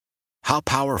How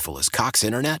powerful is Cox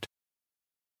Internet?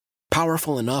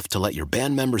 Powerful enough to let your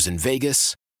band members in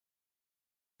Vegas,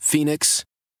 Phoenix,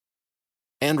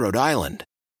 and Rhode Island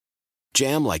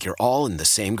jam like you're all in the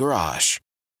same garage.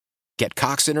 Get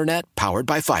Cox Internet powered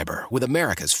by fiber with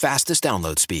America's fastest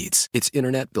download speeds. It's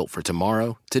internet built for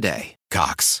tomorrow, today.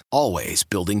 Cox, always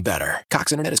building better.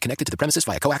 Cox Internet is connected to the premises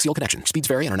via coaxial connection. Speeds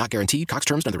vary and are not guaranteed. Cox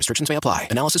terms and other restrictions may apply.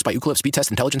 Analysis by Ookla Speed Test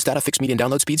Intelligence Data. Fixed median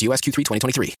download speeds. US Q3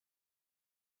 2023.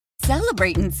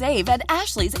 Celebrate and save at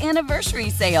Ashley's Anniversary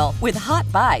Sale. With Hot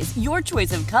Buys, your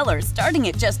choice of colors starting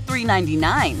at just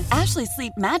 $3.99. Ashley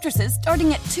Sleep mattresses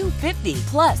starting at $2.50.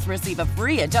 Plus, receive a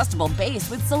free adjustable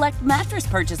base with select mattress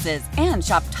purchases. And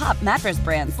shop top mattress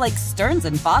brands like Stearns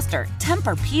 & Foster,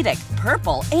 Tempur-Pedic,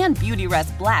 Purple, and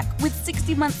Beautyrest Black with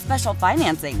 60-month special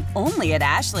financing. Only at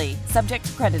Ashley. Subject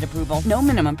to credit approval. No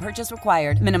minimum purchase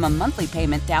required. Minimum monthly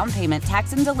payment, down payment,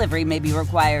 tax, and delivery may be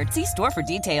required. See store for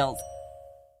details.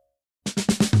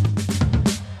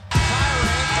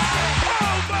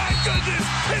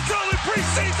 It's only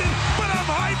preseason, but I'm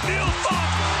hyped. Neil Falk,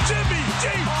 Jimmy G.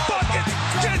 Buckets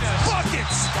gets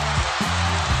buckets.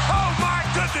 Oh my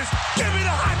goodness. Give me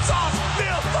the hot sauce,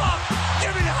 Neil Falk.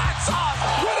 Give me the hot sauce.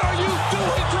 What are you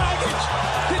doing, Dragic?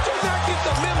 Did you not get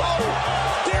the memo?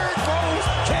 Derrick Rose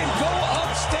can go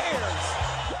upstairs.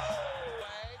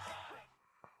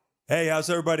 Hey, how's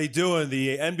everybody doing?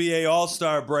 The NBA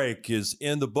All-Star break is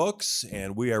in the books,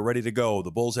 and we are ready to go.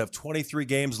 The Bulls have 23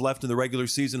 games left in the regular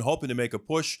season, hoping to make a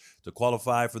push to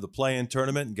qualify for the play-in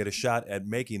tournament and get a shot at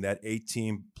making that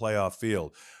 8-team playoff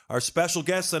field. Our special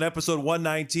guest on episode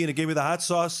 119 of Give Me the Hot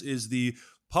Sauce is the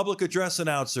public address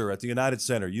announcer at the United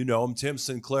Center. You know him, Tim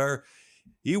Sinclair.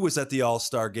 He was at the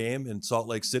All-Star game in Salt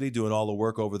Lake City doing all the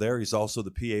work over there. He's also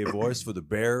the PA voice for the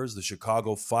Bears, the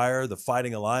Chicago Fire, the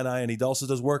Fighting Illini, and he also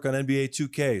does work on NBA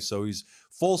 2K. So he's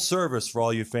full service for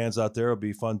all you fans out there. It'll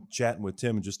be fun chatting with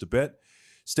Tim in just a bit.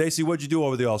 Stacey, what'd you do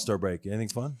over the All-Star break? Anything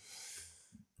fun?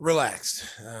 Relaxed.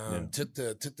 Took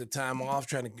the time off,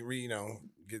 trying to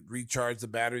recharge the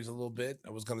batteries a little bit. I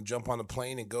was going to jump on a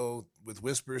plane and go with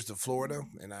Whispers to Florida,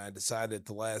 and I decided at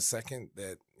the last second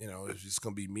that it was just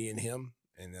going to be me and him.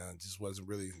 And it just wasn't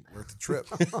really worth the trip.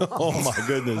 Oh, my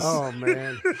goodness. Oh,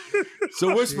 man.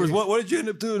 So, Whispers, what did you end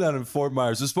up doing down in Fort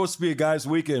Myers? It was supposed to be a guy's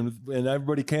weekend, and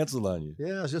everybody canceled on you.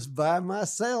 Yeah, I was just by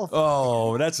myself.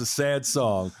 Oh, that's a sad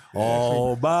song.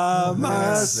 All by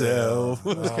myself.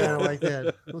 It was kind of like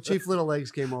that. Well, Chief Little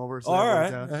Legs came over. So all that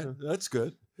right. worked out, so. That's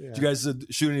good. Yeah. Did you guys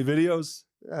shoot any videos?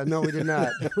 No, we did not.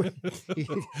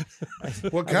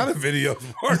 What kind of videos?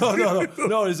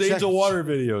 No, his Angel Water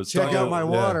videos. Check out my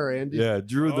water, Andy. Yeah,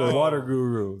 Drew the water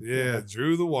guru. Yeah,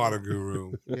 Drew the water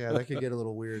guru. Yeah, that could get a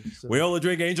little weird. So. We only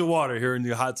drink Angel Water here in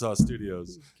the Hot Sauce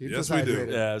Studios. Keeps Yes, us we do.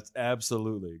 hydrated. Yeah,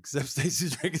 absolutely. Except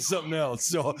Stacey's drinking something else.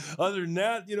 So other than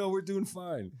that, we're doing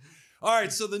fine. All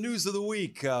right, so the news of the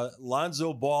week.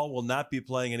 Lonzo Ball will not be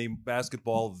playing any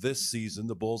basketball this season.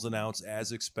 The Bulls announced,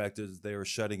 as expected, they were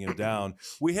shutting him down.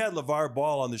 We had LeVar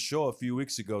Ball on the show a few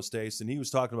weeks ago, Stace, and he was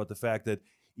talking about the fact that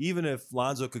even if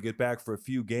Lonzo could get back for a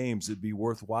few games, it'd be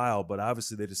worthwhile. But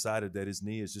obviously they decided that his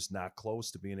knee is just not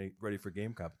close to being ready for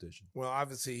game competition. Well,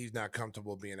 obviously he's not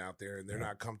comfortable being out there, and they're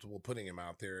not comfortable putting him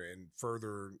out there and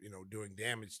further, doing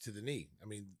damage to the knee. I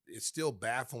mean, it's still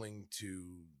baffling to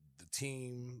the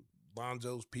team,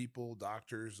 Lonzo's people,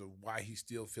 doctors, of why he's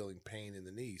still feeling pain in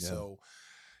the knee. Yeah. So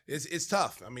it's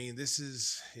tough. I mean, this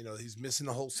is, he's missing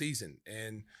the whole season.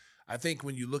 And I think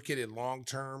when you look at it long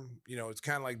term, it's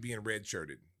kind of like being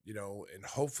redshirted, and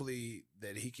hopefully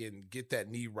that he can get that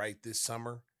knee right this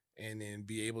summer and then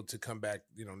be able to come back,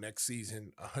 next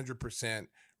season 100%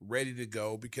 ready to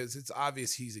go, because it's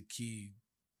obvious he's a key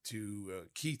to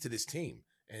this team.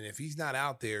 And if he's not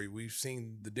out there, we've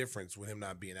seen the difference with him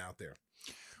not being out there.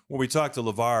 When we talked to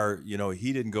LeVar,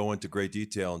 he didn't go into great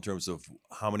detail in terms of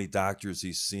how many doctors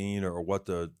he's seen or what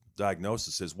the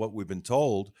diagnosis is. What we've been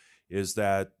told is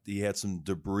that he had some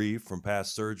debris from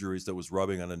past surgeries that was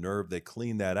rubbing on a nerve. They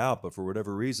cleaned that out, but for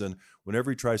whatever reason,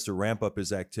 whenever he tries to ramp up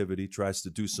his activity, tries to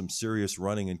do some serious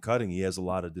running and cutting, he has a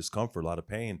lot of discomfort, a lot of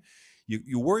pain.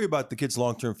 You worry about the kid's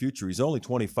long-term future. He's only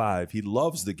 25. He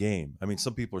loves the game. I mean,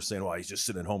 some people are saying, well, he's just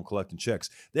sitting at home collecting checks.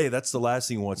 Hey, that's the last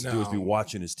thing he wants to do is be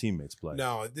watching his teammates play.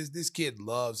 No, this kid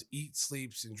eats,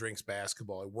 sleeps, and drinks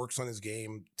basketball. He works on his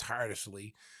game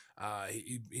tirelessly.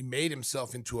 He made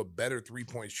himself into a better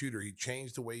three-point shooter. He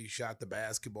changed the way he shot the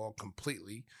basketball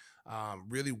completely.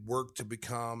 Really worked to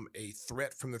become a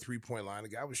threat from the three-point line. The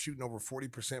guy was shooting over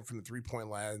 40% from the three-point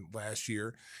line last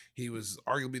year. He was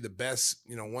arguably the best,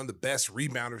 one of the best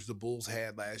rebounders the Bulls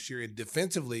had last year. And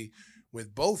defensively,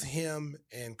 with both him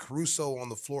and Caruso on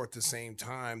the floor at the same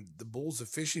time, the Bulls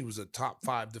officially was a top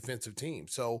 5 defensive team.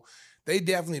 So they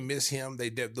definitely miss him.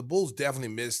 The Bulls definitely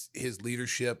miss his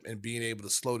leadership and being able to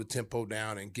slow the tempo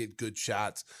down and get good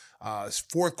shots.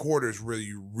 Fourth quarter is where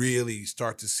you really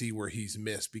start to see where he's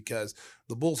missed, because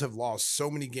the Bulls have lost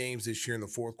so many games this year in the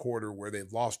fourth quarter where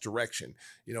they've lost direction,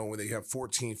 when they have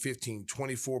 14, 15,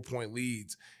 24-point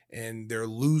leads, and they're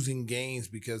losing games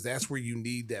because that's where you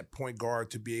need that point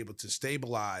guard to be able to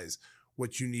stabilize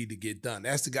what you need to get done.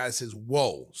 That's the guy that says,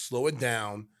 whoa, slow it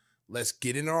down. Let's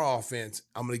get in our offense.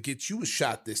 I'm going to get you a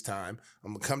shot this time.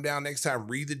 I'm going to come down next time,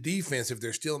 read the defense. If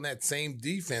they're still in that same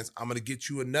defense, I'm going to get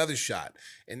you another shot.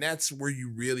 And that's where you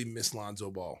really miss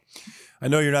Lonzo Ball. I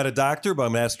know you're not a doctor, but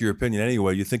I'm going to ask your opinion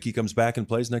anyway. You think he comes back and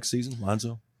plays next season,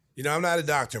 Lonzo? I'm not a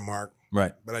doctor, Mark.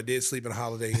 Right. But I did sleep in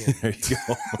Holiday Inn. There you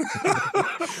go.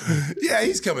 Yeah,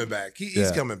 he's coming back.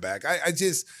 He's coming back. I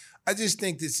just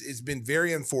think it's been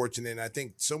very unfortunate. And I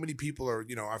think so many people are,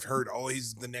 I've heard,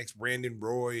 he's the next Brandon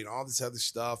Roy and all this other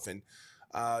stuff. And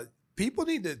people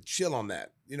need to chill on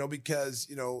that, because,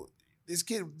 this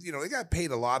kid, they got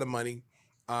paid a lot of money.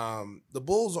 The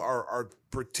Bulls are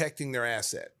protecting their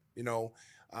asset,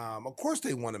 of course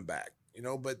they want him back,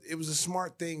 but it was a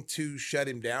smart thing to shut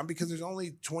him down because there's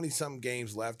only 20-some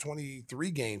games left,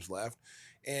 23 games left.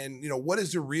 And, what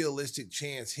is the realistic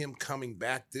chance him coming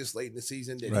back this late in the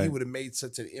season that he would have made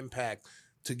such an impact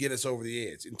to get us over the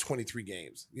edge in 23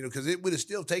 games? Because it would have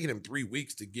still taken him 3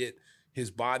 weeks to get his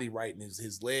body right and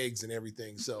his legs and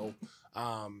everything. So,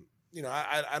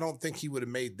 I don't think he would have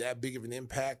made that big of an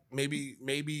impact. Maybe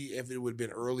if it would have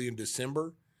been early in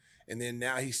December, and then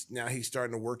now he's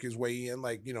starting to work his way in,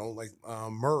 like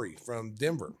Murray from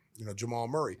Denver, Jamal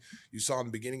Murray. You saw in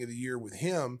the beginning of the year with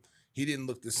him, he didn't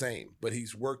look the same, but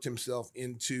he's worked himself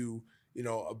into,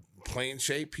 a playing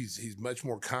shape. He's much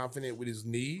more confident with his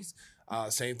knees.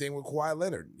 Same thing with Kawhi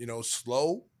Leonard,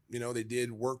 slow, they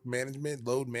did work management,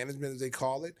 load management as they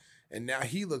call it. And now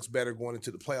he looks better going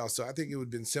into the playoffs. So I think it would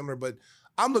have been similar, but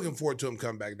I'm looking forward to him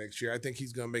coming back next year. I think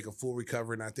he's going to make a full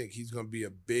recovery, and I think he's going to be a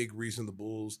big reason the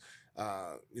Bulls,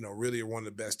 really are one of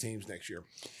the best teams next year.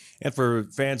 And for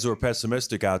fans who are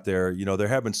pessimistic out there, there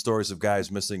have been stories of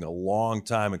guys missing a long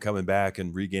time and coming back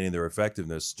and regaining their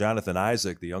effectiveness. Jonathan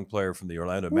Isaac, the young player from the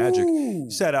Orlando Magic,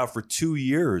 sat out for 2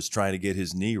 years trying to get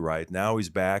his knee right. Now he's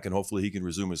back, and hopefully he can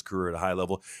resume his career at a high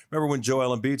level. Remember when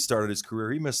Joel Embiid started his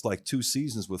career, he missed like 2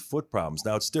 seasons with foot problems.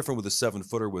 Now it's different with a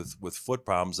 7-footer with foot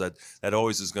problems that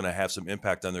always is going to have some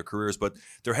impact on their careers. But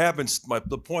there have been,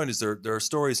 the point is there are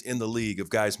stories in the league of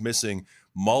guys missing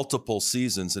multiple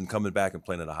seasons and coming back and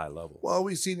playing at a high level. Well,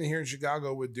 we've seen it here in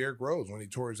Chicago with Derrick Rose when he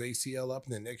tore his ACL up,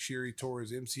 and then next year he tore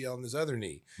his MCL in his other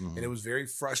knee. Mm-hmm. And it was very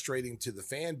frustrating to the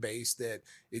fan base that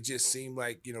it just seemed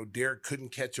like, Derrick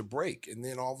couldn't catch a break. And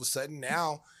then all of a sudden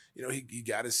now, he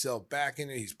got himself back in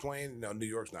it. He's playing. New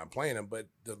York's not playing him, but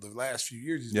the last few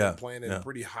years he's been playing at a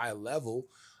pretty high level.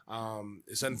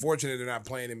 It's unfortunate they're not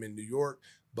playing him in New York,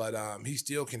 but he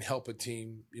still can help a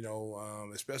team,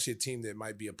 especially a team that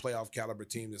might be a playoff caliber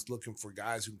team that's looking for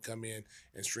guys who can come in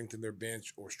and strengthen their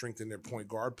bench or strengthen their point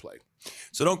guard play.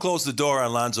 So don't close the door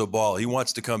on Lonzo Ball. He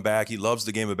wants to come back. He loves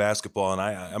the game of basketball, and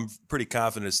I'm pretty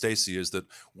confident, as Stacey is, that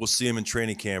we'll see him in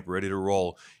training camp ready to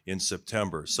roll in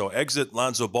September. So exit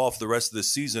Lonzo Ball for the rest of the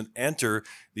season. Enter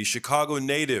the Chicago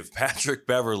native, Patrick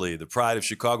Beverley, the pride of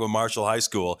Chicago Marshall High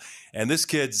School. And this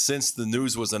kid, since the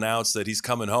news was announced that he's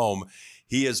coming home,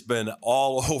 he has been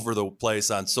all over the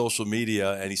place on social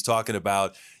media, and he's talking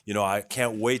about, I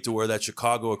can't wait to wear that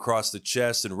Chicago across the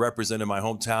chest and represent in my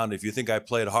hometown. If you think I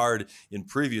played hard in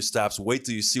previous stops, wait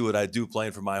till you see what I do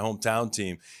playing for my hometown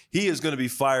team. He is going to be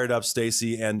fired up,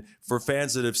 Stacey, and for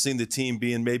fans that have seen the team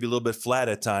being maybe a little bit flat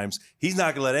at times, he's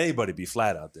not going to let anybody be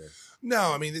flat out there.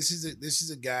 No, I mean, this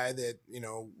is a guy that,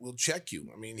 will check you.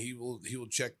 I mean, he will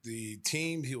check the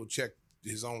team. He will check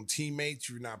his own teammates.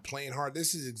 You're not playing hard.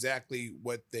 This is exactly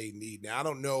what they need. Now, I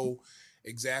don't know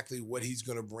exactly what he's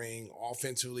going to bring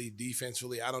offensively,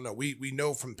 defensively. I don't know. We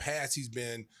know from past he's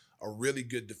been a really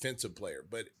good defensive player,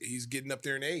 but he's getting up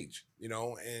there in age,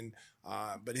 and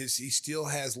but he still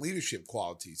has leadership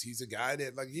qualities. He's a guy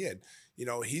that, like he had,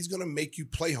 he's going to make you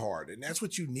play hard. And that's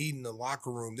what you need in the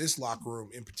locker room. This locker room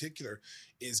in particular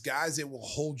is guys that will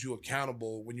hold you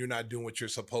accountable when you're not doing what you're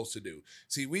supposed to do.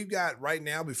 See, we've got right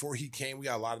now, before he came, we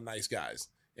got a lot of nice guys,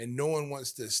 and no one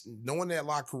in that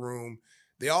locker room,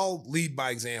 they all lead by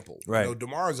example. Right.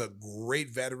 DeMar is a great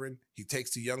veteran. He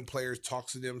takes the young players,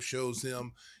 talks to them, shows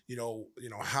them,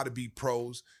 how to be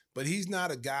pros. But he's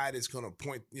not a guy that's going to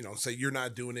point, say you're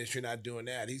not doing this, you're not doing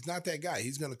that. He's not that guy.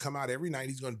 He's going to come out every night.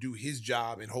 He's going to do his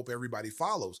job and hope everybody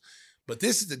follows. But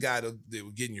this is the guy that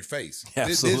would get in your face.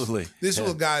 Absolutely. This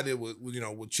was a guy that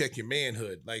would check your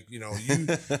manhood. Like, he'll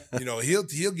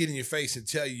get in your face and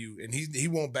tell you, and he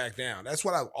won't back down. That's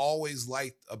what I've always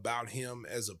liked about him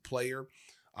as a player.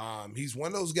 He's one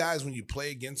of those guys when you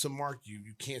play against him, Mark,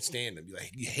 you can't stand him.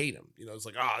 You hate him. It's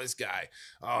like, this guy.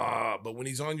 But when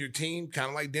he's on your team, kind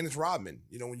of like Dennis Rodman,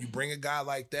 when you bring a guy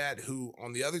like that who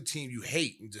on the other team you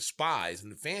hate and despise, and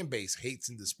the fan base hates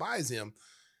and despises him,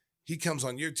 he comes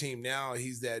on your team now.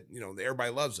 He's that, everybody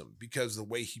loves him because of the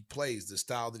way he plays, the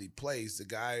style that he plays. The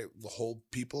guy will hold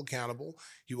people accountable.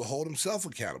 He will hold himself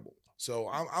accountable. So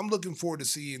I'm looking forward to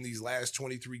seeing these last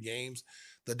 23 games,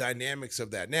 the dynamics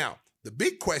of that. Now, the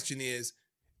big question is,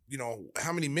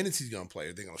 how many minutes he's going to play.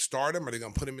 Are they going to start him? Are they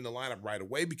going to put him in the lineup right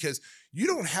away? Because you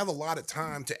don't have a lot of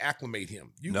time to acclimate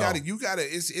him. You got to,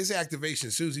 it's activation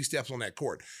as soon as he steps on that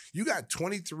court. You got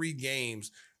 23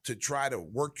 games to try to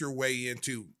work your way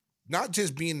into not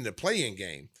just being in the play-in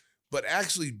game, but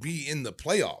actually be in the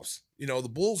playoffs. The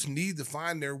Bulls need to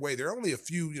find their way. They're only a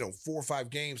few, 4 or 5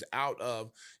 games out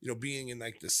of, being in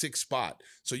like the 6th spot.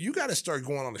 So you got to start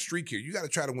going on a streak here. You got to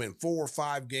try to win 4 or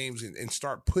 5 games and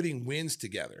start putting wins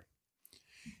together.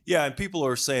 Yeah, and people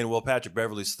are saying, well, Patrick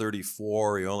Beverley's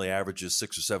 34. He only averages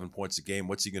 6 or 7 points a game.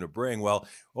 What's he going to bring? Well,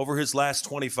 over his last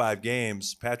 25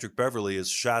 games, Patrick Beverley has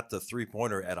shot the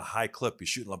three-pointer at a high clip. He's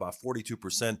shooting about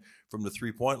 42% from the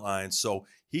three-point line. So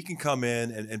he can come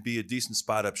in and be a decent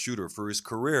spot-up shooter. For his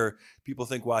career, people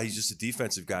think, wow, he's just a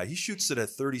defensive guy. He shoots it at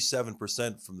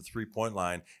 37% from the three-point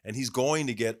line, and he's going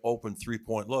to get open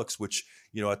three-point looks, which,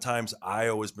 at times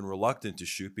Ayo has been reluctant to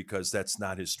shoot because that's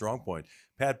not his strong point.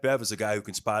 Pat Bev is a guy who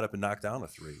can spot up and knock down a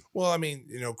three. Well, I mean,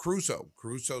 Caruso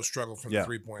struggled from the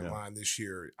three-point line this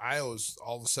year. Ayo's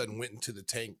all of a sudden went into the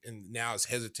tank and now is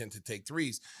hesitant to take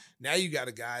threes. Now you got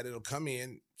a guy that'll come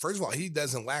in. First of all, he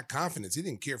doesn't lack confidence. He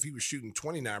didn't care if he was shooting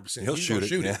 29%. He'll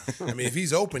shoot it. Yeah. I mean, if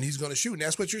he's open, he's going to shoot. And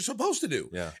that's what you're supposed to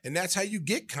do. Yeah. And that's how you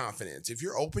get confidence. If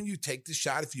you're open, you take the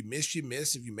shot. If you miss, you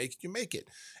miss. If you make it, you make it.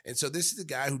 And so this is a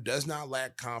guy who does not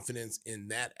lack confidence in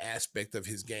that aspect of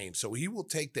his game. So he will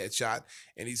take that shot.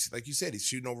 And he's, like you said, he's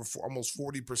shooting over almost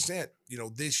 40%,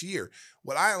 this year.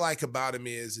 What I like about him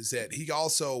is that he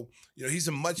also, he's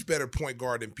a much better point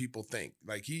guard than people think.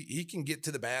 Like he can get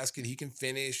to the basket. He can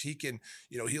finish. He can,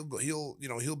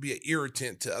 he'll be an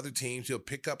irritant to other teams. He'll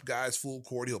pick up guys full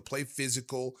court. He'll play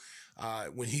physical.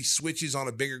 When he switches on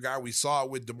a bigger guy, we saw it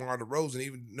with DeMar DeRozan,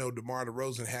 even though DeMar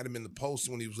DeRozan had him in the post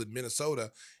when he was with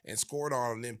Minnesota and scored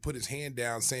on him and then put his hand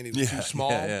down saying he was too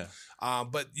small.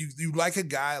 But you like a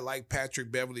guy like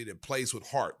Patrick Beverley that plays with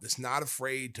heart, that's not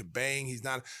afraid to bang. He's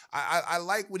not. I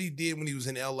like what he did when he was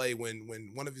in L.A.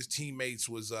 when one of his teammates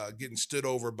was getting stood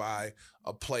over by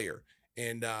a player.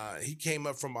 And he came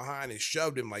up from behind and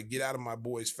shoved him like, get out of my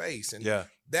boy's face. And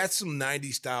that's some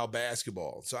 90s style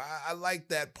basketball. So I like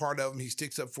that part of him. He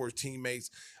sticks up for his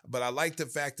teammates. But I like the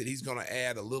fact that he's going to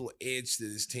add a little edge to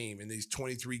this team in these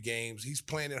 23 games. He's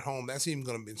playing at home. That's even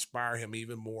going to inspire him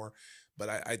even more. But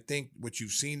I think what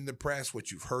you've seen in the press,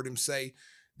 what you've heard him say,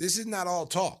 this is not all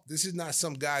talk. This is not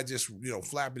some guy just,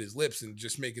 flapping his lips and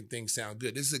just making things sound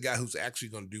good. This is a guy who's actually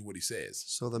going to do what he says.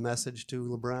 So the message to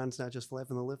LeBron's not just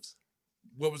flapping the lips?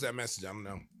 What was that message? I don't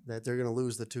know. That they're going to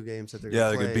lose the 2 games that they're going to play. Yeah,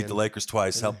 they're going to beat the Lakers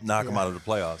twice, help knock them out of the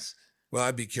playoffs. Well,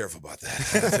 I'd be careful about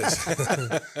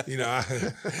that.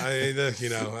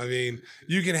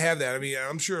 You can have that. I mean,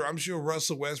 I'm sure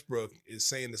Russell Westbrook is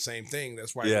saying the same thing.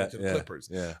 That's why he went to the Clippers.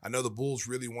 Yeah. I know the Bulls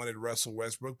really wanted Russell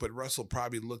Westbrook, but Russell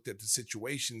probably looked at the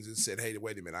situations and said, hey,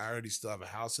 wait a minute, I already still have a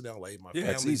house in LA. My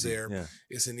family's there. Yeah.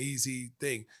 It's an easy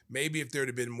thing. Maybe if there'd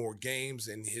have been more games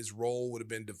and his role would have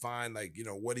been defined, like,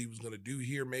 what he was going to do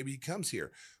here, maybe he comes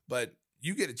here. But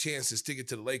you get a chance to stick it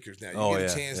to the Lakers now. You get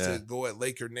a chance to go at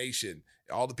Laker Nation.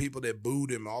 All the people that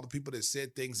booed him, all the people that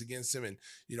said things against him and,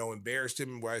 embarrassed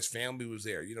him while his family was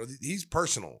there. He's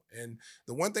personal. And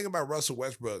the one thing about Russell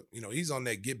Westbrook, he's on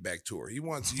that get back tour. He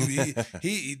wants you.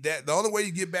 The only way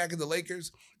you get back in the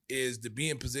Lakers is to be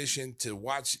in position to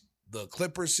watch the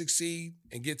Clippers succeed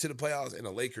and get to the playoffs and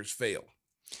the Lakers fail.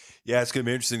 Yeah, it's going to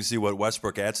be interesting to see what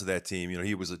Westbrook adds to that team.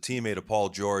 He was a teammate of Paul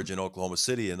George in Oklahoma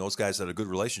City, and those guys had a good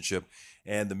relationship.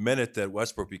 And the minute that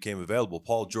Westbrook became available,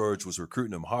 Paul George was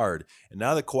recruiting him hard. And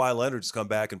now that Kawhi Leonard's come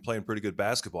back and playing pretty good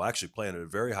basketball, actually playing at a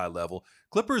very high level,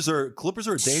 Clippers are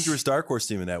a dangerous dark horse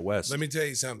team in that West. Let me tell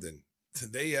you something.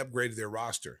 They upgraded their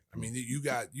roster. I mean, you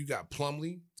got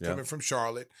Plumlee coming from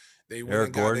Charlotte. They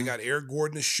got Eric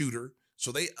Gordon, a shooter.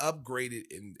 So they upgraded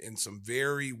in some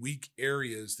very weak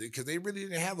areas because they really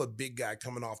didn't have a big guy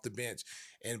coming off the bench.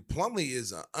 And Plumlee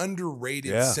is an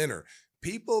underrated center.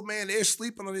 people, man, they're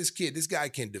sleeping on this kid. This guy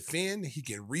can defend. He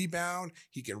can rebound.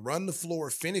 He can run the floor,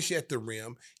 finish at the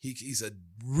rim. He's a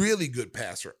really good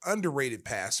passer, underrated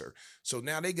passer. So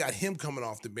now they got him coming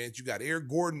off the bench. You got Eric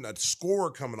Gordon, a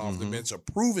scorer coming off the bench, a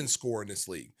proven scorer in this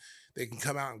league. They can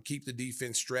come out and keep the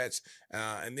defense stretched.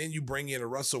 And then you bring in a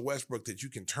Russell Westbrook that you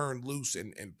can turn loose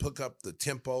and pick up the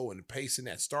tempo and the pace in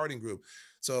that starting group.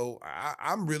 So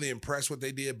I'm really impressed what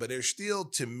they did, but they're still,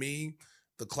 to me,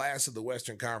 the class of the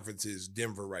Western Conference is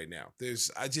Denver right now.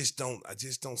 I just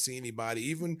don't see anybody.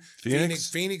 Even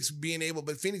Phoenix being able,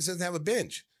 but Phoenix doesn't have a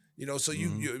bench. So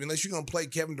you unless you're gonna play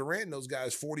Kevin Durant and those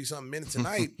guys 40-something minutes a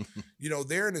night,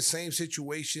 they're in the same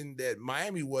situation that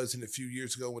Miami was in a few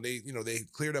years ago when they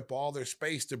cleared up all their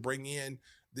space to bring in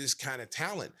this kind of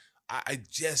talent. I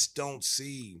just don't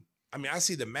see. I mean, I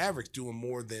see the Mavericks doing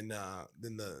more than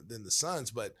the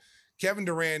Suns, but Kevin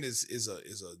Durant is a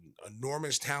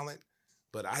enormous talent.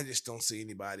 But I just don't see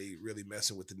anybody really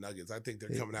messing with the Nuggets. I think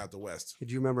they're coming out the West.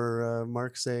 Did you remember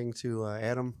Mark saying to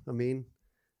Adam Amin,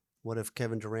 what if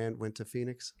Kevin Durant went to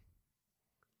Phoenix?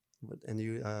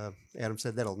 And Adam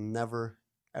said that'll never,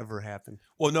 ever happen.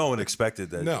 Well, no one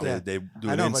expected that. No. They do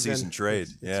an in-season trade.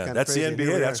 It's That's the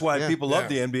NBA. That's why people love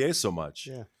the NBA so much.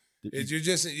 Yeah.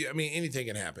 Anything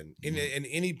can happen. And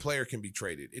any player can be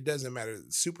traded. It doesn't matter.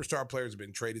 Superstar players have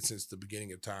been traded since the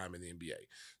beginning of time in the NBA.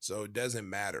 So it doesn't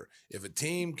matter. If a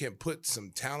team can put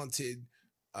some talented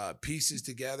pieces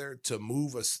together to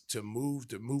move on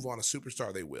a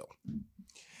superstar, they will.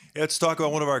 Let's talk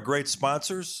about one of our great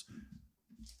sponsors,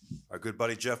 our good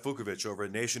buddy Jeff Vukovich over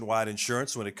at Nationwide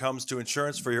Insurance. When it comes to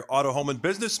insurance for your auto, home, and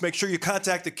business, make sure you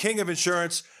contact the king of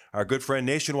insurance, our good friend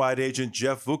Nationwide agent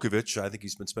Jeff Vukovich. I think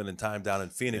he's been spending time down in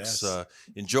Phoenix,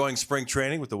 enjoying spring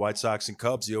training with the White Sox and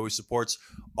Cubs. He always supports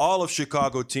all of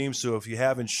Chicago teams. So if you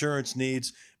have insurance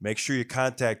needs, make sure you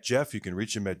contact Jeff. You can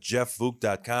reach him at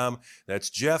jeffvuk.com. That's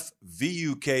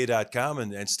jeffvuk.com.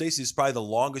 And Stacey's probably the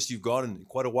longest you've gone in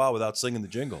quite a while without singing the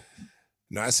jingle.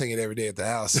 No, I sing it every day at the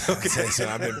house. Okay. So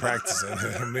I've been practicing.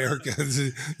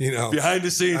 America's, behind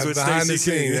the scenes with Stacey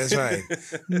King. That's right.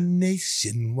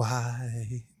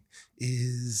 Nationwide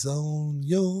is on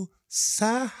your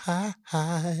side.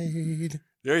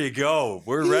 There you go.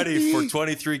 We're ready for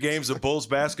 23 games of Bulls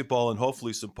basketball and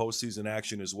hopefully some postseason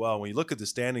action as well. When you look at the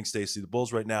standings, Stacey, the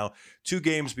Bulls right now 2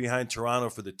 games behind Toronto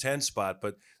for the 10 spot,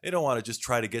 but they don't want to just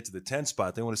try to get to the 10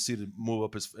 spot. They want to see it move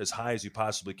up as high as you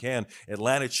possibly can.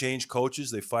 Atlanta changed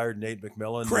coaches. They fired Nate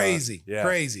McMillan. Crazy.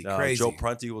 Joe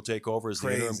Prunty will take over as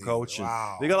the interim coach.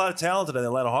 Wow. They got a lot of talent on the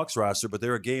Atlanta Hawks roster, but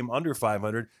they're a game under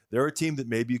 500. They're a team that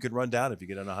maybe you can run down if you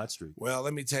get on a hot streak. Well,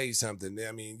 let me tell you something.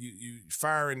 I mean, you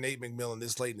firing Nate McMillan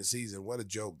this late in the season, what a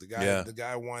joke. The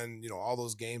guy won, all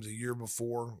those games a year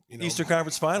before. Eastern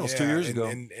Conference Finals 2 years ago.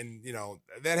 And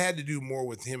that had to do more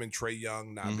with him and Trae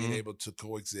Young not being able to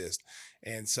coexist.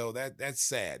 And so that's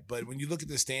sad. But when you look at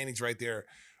the standings right there,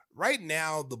 right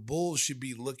now the Bulls should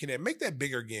be looking at, make that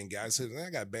bigger again, guys. I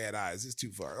got bad eyes. It's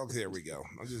too far. Okay, there we go.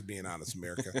 I'm just being honest,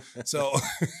 America. So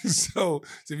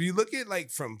if you look at like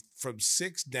from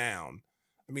 6 down,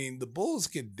 I mean, the Bulls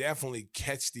can definitely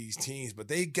catch these teams, but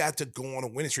they got to go on a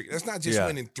winning streak. That's not just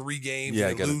winning 3 games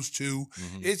and lose 2.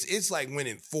 It's like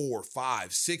winning 4,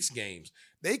 5, 6 games.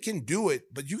 They can do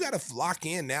it, but you got to lock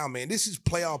in now, man. This is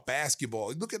playoff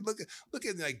basketball. Look at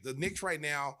like the Knicks right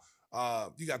now.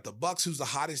 You got the Bucks, who's the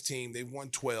hottest team. They've won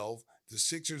 12. The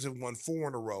Sixers have won 4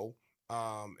 in a row,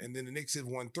 and then the Knicks have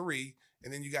won 3.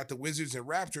 And then you got the Wizards and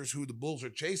Raptors, who the Bulls are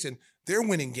chasing. They're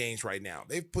winning games right now.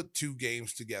 They've put 2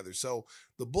 games together. So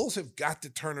the Bulls have got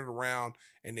to turn it around,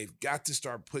 and they've got to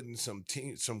start putting some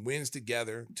wins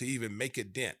together to even make a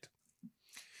dent.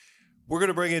 We're going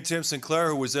to bring in Tim Sinclair,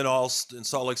 who was in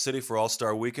Salt Lake City for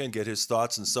All-Star Weekend, get his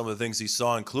thoughts on some of the things he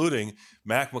saw, including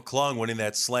Mac McClung winning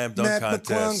that slam dunk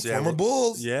contest. Former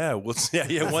Bulls. Yeah, one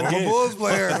former game. Bulls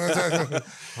player.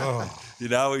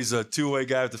 He's a two-way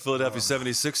guy with the Philadelphia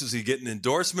 76ers. He's getting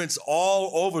endorsements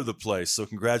all over the place. So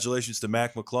congratulations to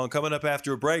Mac McClung. Coming up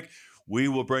after a break, we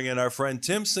will bring in our friend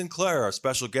Tim Sinclair, our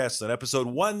special guest on episode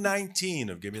 119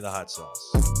 of Give Me the Hot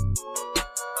Sauce.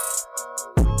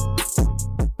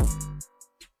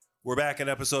 We're back in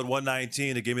episode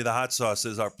 119 of Give Me the Hot Sauce. It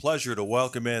is our pleasure to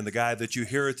welcome in the guy that you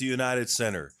hear at the United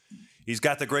Center. He's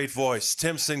got the great voice,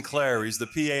 Tim Sinclair. He's the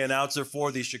PA announcer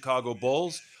for the Chicago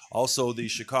Bulls, also the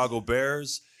Chicago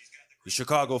Bears. The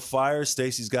Chicago Fire.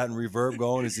 Stacy's gotten reverb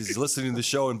going as he's listening to the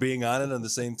show and being on it at the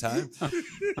same time.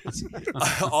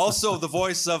 Also, the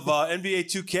voice of NBA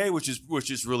 2K, which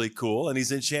is really cool, and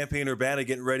he's in Champaign-Urbana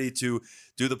getting ready to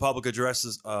do the public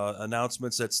addresses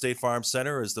announcements at State Farm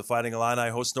Center as the Fighting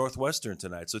Illini host Northwestern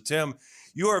tonight. So, Tim,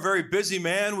 you are a very busy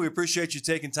man. We appreciate you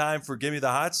taking time for Give Me the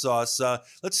Hot Sauce.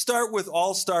 Let's start with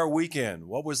All-Star Weekend.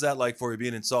 What was that like for you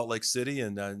being in Salt Lake City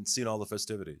and seeing all the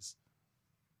festivities?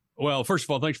 Well, first of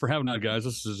all, thanks for having us, guys.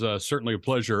 This is certainly a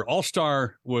pleasure.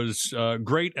 All-Star was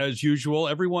great as usual.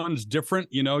 Everyone's different.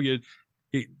 You know,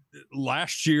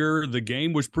 last year the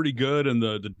game was pretty good and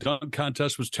the dunk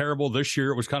contest was terrible. This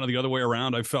year it was kind of the other way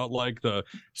around. I felt like the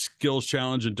skills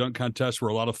challenge and dunk contest were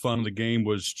a lot of fun. The game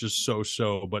was just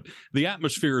so. But the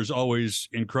atmosphere is always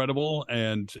incredible,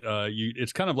 and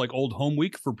it's kind of like old home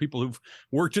week for people who've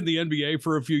worked in the NBA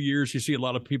for a few years. You see a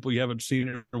lot of people you haven't seen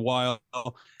in a while.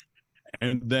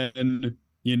 And then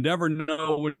you never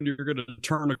know when you're going to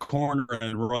turn a corner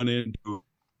and run into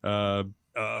an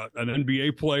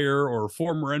NBA player or a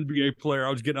former NBA player. I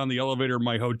was getting on the elevator in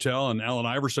my hotel, and Allen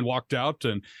Iverson walked out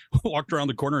and walked around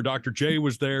the corner, and Dr. J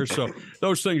was there. So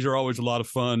those things are always a lot of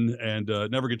fun and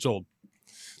never gets old.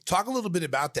 Talk a little bit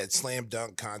about that slam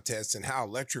dunk contest and how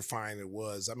electrifying it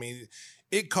was. I mean,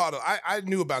 it caught. I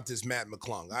knew about this Matt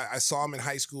McClung. I saw him in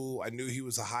high school. I knew he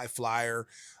was a high flyer.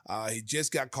 He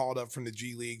just got called up from the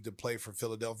G League to play for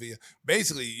Philadelphia.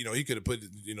 Basically, you know, he could have put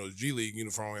the G League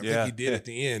uniform. I think he did at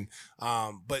the end.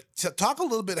 But talk a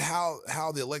little bit how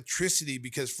the electricity,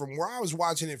 because from where I was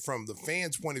watching it from the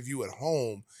fans' point of view at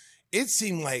home, it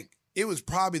seemed like it was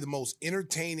probably the most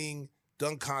entertaining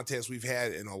dunk contest we've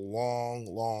had in a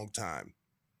long time.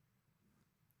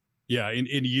 Yeah, in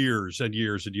years and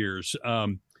years and years.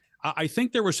 I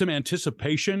think there was some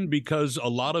anticipation because a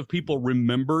lot of people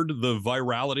remembered the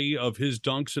virality of his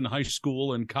dunks in high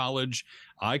school and college.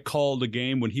 I called a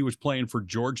game when he was playing for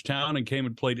Georgetown and came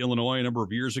and played Illinois a number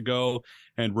of years ago,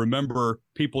 and remember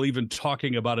people even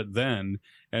talking about it then.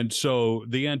 And so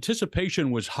the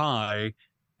anticipation was high,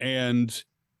 and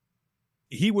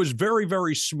he was very,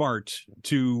 very smart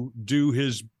to do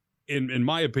his, in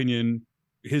my opinion,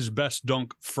 his best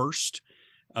dunk first,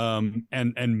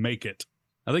 and make it.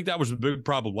 I think that was a big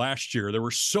problem last year. There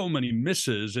were so many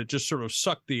misses, it just sort of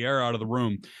sucked the air out of the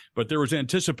room. But there was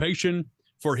anticipation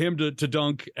for him to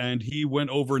dunk, and he went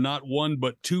over not one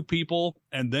but two people.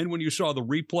 And then when you saw the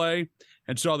replay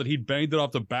and saw that he'd banged it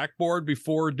off the backboard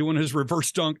before doing his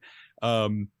reverse dunk,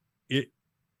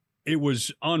 it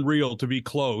was unreal to be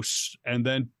close. And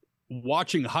then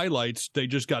watching highlights, they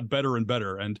just got better and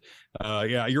better. And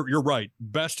yeah, you're right.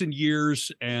 Best in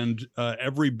years, and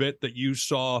every bit that you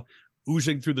saw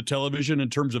oozing through the television in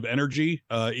terms of energy,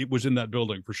 it was in that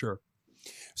building for sure.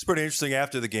 It's pretty interesting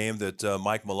after the game that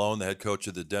Mike Malone, the head coach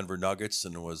of the Denver Nuggets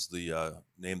and was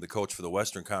named the coach for the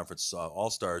Western Conference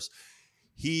All-Stars,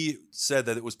 he said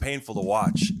that it was painful to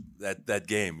watch that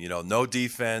game. You know, no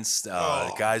defense,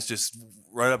 guys just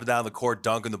run up and down the court,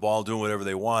 dunking the ball, doing whatever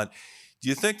they want. Do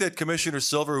you think that Commissioner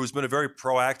Silver, who's been a very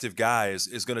proactive guy,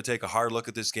 is going to take a hard look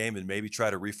at this game and maybe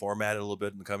try to reformat it a little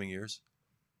bit in the coming years?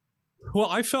 Well,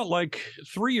 I felt like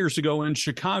 3 years ago in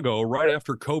Chicago, right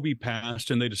after Kobe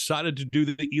passed, and they decided to do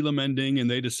the Elam ending, and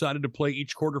they decided to play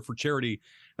each quarter for charity.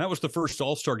 That was the first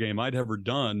All-Star game I'd ever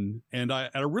done, and I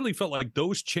really felt like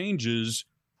those changes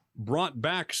brought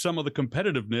back some of the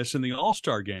competitiveness in the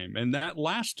All-Star game, and that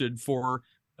lasted for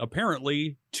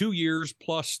apparently 2 years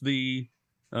plus the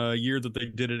year that they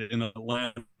did it in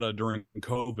Atlanta during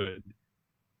COVID.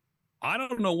 I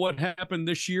don't know what happened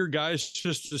this year. Guys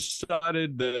just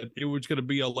decided that it was going to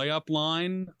be a layup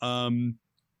line.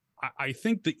 I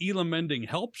think the Elam ending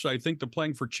helps. I think the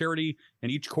playing for charity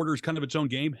and each quarter is kind of its own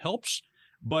game helps.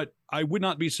 But I would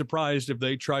not be surprised if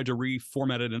they tried to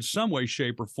reformat it in some way,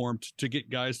 shape, or form to get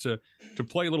guys to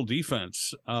play a little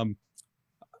defense.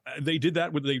 They did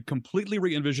that when they completely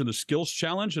re-envisioned the skills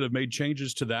challenge and have made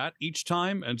changes to that each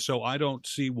time. And so I don't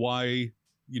see why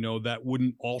that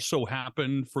wouldn't also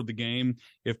happen for the game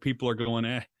if people are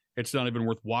going, it's not even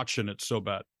worth watching. It's so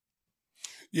bad.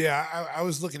 Yeah, I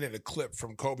was looking at a clip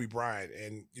from Kobe Bryant,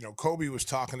 and, Kobe was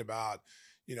talking about,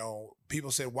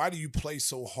 people said, why do you play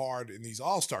so hard in these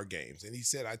All-Star games? And he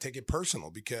said, I take it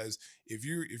personal because if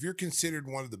you're considered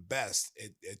one of the best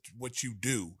at what you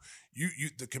do, you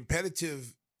the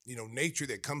competitive nature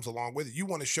that comes along with it, you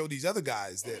want to show these other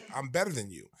guys that I'm better than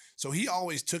you. So he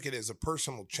always took it as a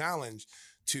personal challenge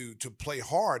to play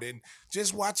hard. And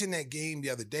just watching that game the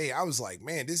other day, I was like,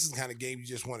 man, this is the kind of game you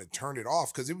just want to turn it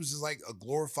off, because it was just like a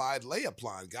glorified layup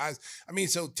line, guys. I mean,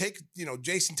 so take,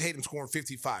 Jason Tatum scoring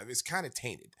 55. It's kind of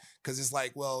tainted because it's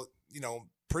like, well,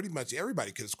 pretty much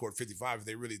everybody could have scored 55 if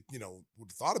they really, would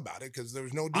have thought about it because there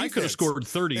was no defense. I could have scored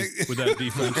 30 with that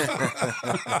defense.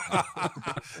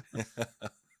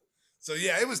 So,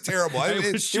 yeah, it was terrible.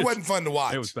 It wasn't fun to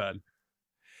watch. It was bad.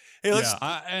 Hey,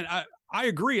 I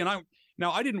agree. And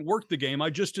I didn't work the game. I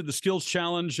just did the skills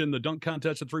challenge and the dunk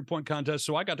contest and 3-point contest.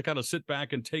 So I got to kind of sit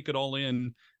back and take it all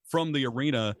in from the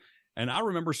arena. And I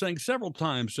remember saying several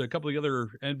times to a couple of the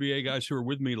other NBA guys who were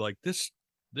with me, like, this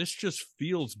just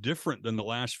feels different than the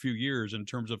last few years in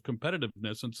terms of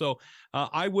competitiveness. And so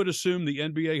I would assume the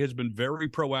NBA has been very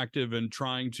proactive in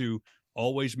trying to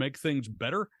always make things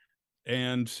better.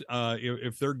 And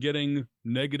if they're getting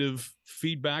negative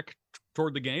feedback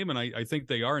toward the game, and I think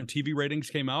they are, and TV ratings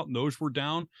came out and those were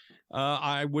down,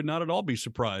 I would not at all be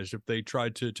surprised if they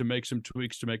tried to make some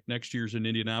tweaks to make next year's in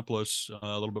Indianapolis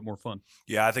a little bit more fun.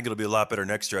 Yeah, I think it'll be a lot better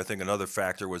next year. I think another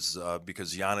factor was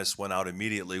because Giannis went out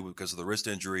immediately because of the wrist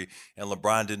injury, and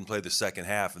LeBron didn't play the second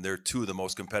half, and they're two of the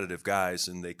most competitive guys,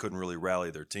 and they couldn't really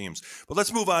rally their teams. But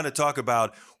let's move on to talk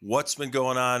about what's been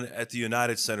going on at the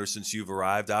United Center since you've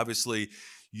arrived. Obviously,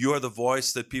 you're the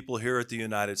voice that people hear at the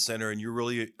United Center, and you're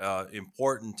really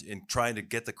important in trying to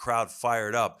get the crowd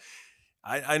fired up.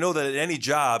 I know that at any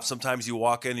job, sometimes you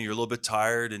walk in and you're a little bit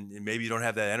tired and maybe you don't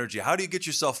have that energy. How do you get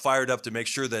yourself fired up to make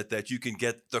sure that you can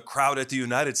get the crowd at the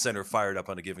United Center fired up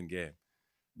on a given game?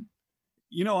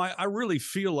 I really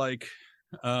feel like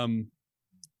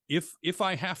if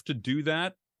I have to do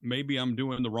that, maybe I'm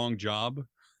doing the wrong job.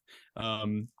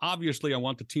 Obviously, I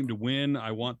want the team to win.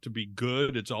 I want to be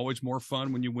good. It's always more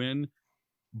fun when you win.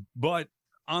 But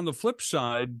on the flip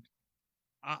side,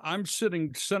 I'm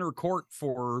sitting center court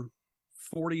for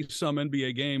 40-some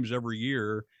NBA games every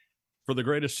year for the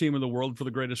greatest team in the world, for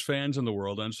the greatest fans in the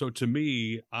world. And so to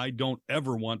me, I don't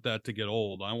ever want that to get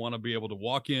old. I want to be able to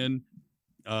walk in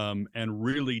and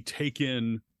really take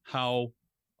in how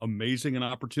amazing an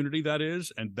opportunity that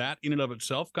is. And that in and of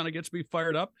itself kind of gets me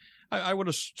fired up. I would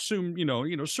assume,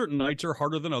 certain nights are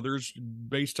harder than others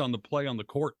based on the play on the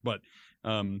court. But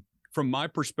from my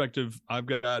perspective, I've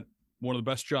got one of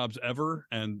the best jobs ever.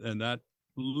 And that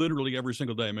literally every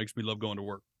single day makes me love going to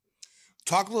work.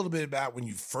 Talk a little bit about when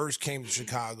you first came to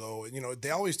Chicago. They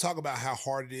always talk about how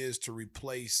hard it is to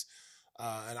replace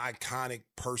an iconic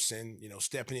person,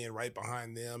 stepping in right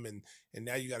behind them. And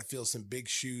now you got to fill some big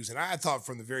shoes. And I thought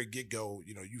from the very get-go,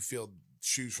 you filled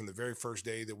shoes from the very first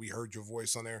day that we heard your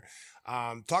voice on there.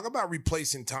 Talk about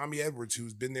replacing Tommy Edwards,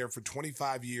 who's been there for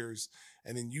 25 years.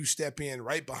 And then you step in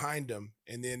right behind him.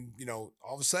 And then,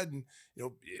 all of a sudden,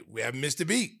 we haven't missed a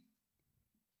beat.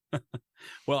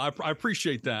 Well, I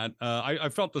appreciate that. I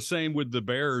felt the same with the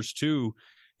Bears too.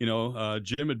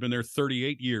 Jim had been there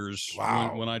 38 years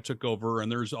when I took over, and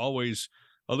there's always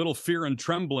a little fear and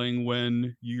trembling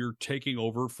when you're taking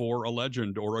over for a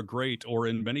legend or a great, or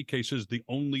in many cases, the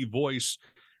only voice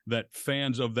that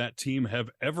fans of that team have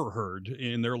ever heard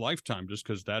in their lifetime, just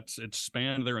because it's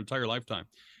spanned their entire lifetime.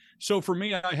 So for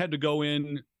me, I had to go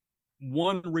in,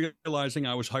 one, realizing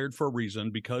I was hired for a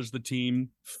reason because the team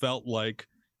felt like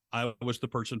I was the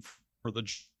person for the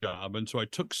job. And so I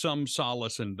took some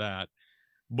solace in that.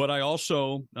 But I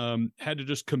also had to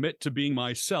just commit to being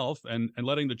myself and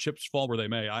letting the chips fall where they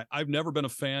may. I've never been a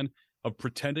fan of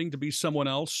pretending to be someone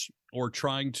else or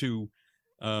trying to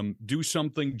do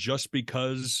something just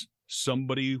because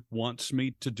somebody wants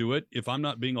me to do it. If I'm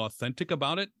not being authentic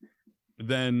about it,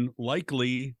 then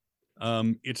likely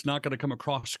it's not going to come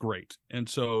across great. And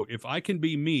so if I can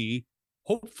be me,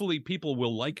 hopefully people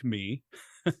will like me.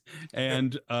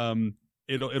 And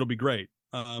it'll be great.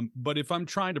 But if I'm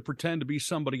trying to pretend to be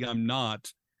somebody I'm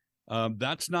not,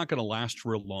 that's not going to last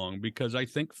real long, because I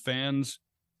think fans,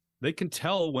 they can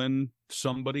tell when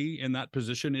somebody in that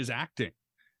position is acting.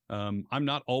 I'm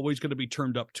not always going to be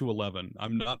turned up to 11.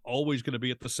 I'm not always going to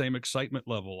be at the same excitement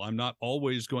level. I'm not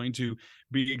always going to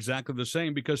be exactly the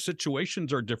same, because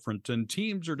situations are different and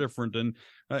teams are different. And,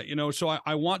 so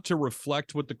I want to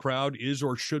reflect what the crowd is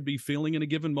or should be feeling in a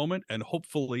given moment. And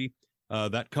hopefully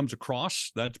that comes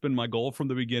across. That's been my goal from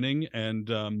the beginning.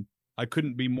 And I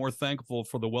couldn't be more thankful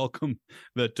for the welcome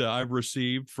that I've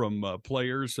received from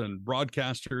players and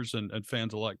broadcasters and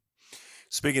fans alike.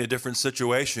 Speaking of different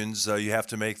situations, you have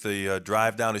to make the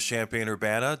drive down to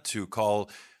Champaign-Urbana to call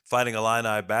Fighting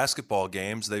Illini basketball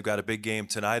games. They've got a big game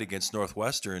tonight against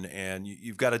Northwestern, and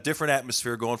you've got a different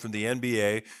atmosphere going from the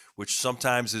NBA, which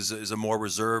sometimes is a more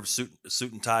reserved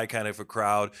suit and tie kind of a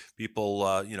crowd. People,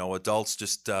 adults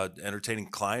just entertaining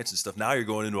clients and stuff. Now you're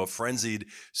going into a frenzied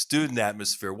student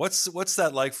atmosphere. What's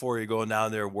that like for you going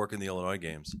down there working the Illinois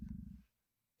games?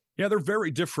 Yeah, they're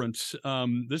very different.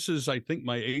 This is, I think,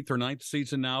 my 8th or 9th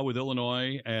season now with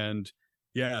Illinois, and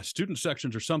Yeah, student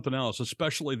sections are something else,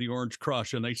 especially the Orange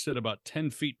Crush, and they sit about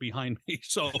 10 feet behind me,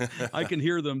 so I can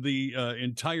hear them the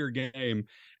entire game.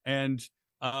 And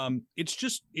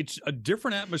it's a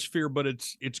different atmosphere, but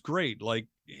it's great. Like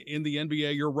in the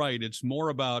NBA, you're right. It's more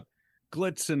about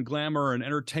glitz and glamour and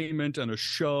entertainment and a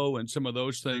show and some of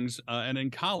those things. And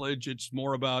in college, it's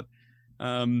more about,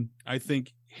 I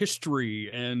think, history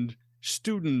and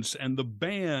students and the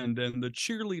band and the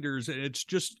cheerleaders.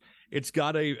 It's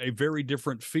got a very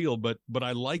different feel, but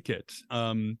I like it.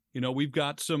 We've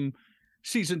got some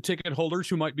season ticket holders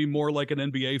who might be more like an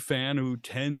NBA fan who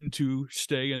tend to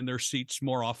stay in their seats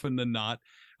more often than not.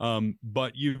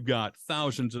 But you've got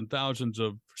thousands and thousands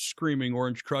of screaming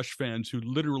Orange Crush fans who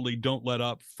literally don't let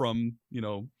up from,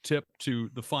 tip to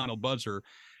the final buzzer.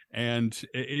 And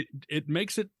it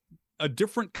makes it a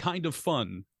different kind of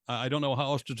fun. I don't know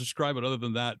how else to describe it other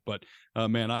than that, but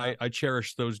man, I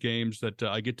cherish those games that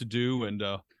I get to do, and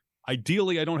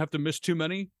ideally I don't have to miss too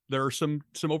many. There are some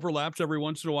overlaps every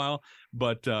once in a while,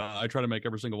 but I try to make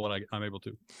every single one I'm able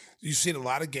to. You've seen a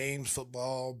lot of games: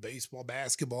 football, baseball,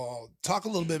 basketball. Talk a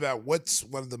little bit about what's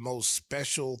one of the most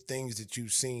special things that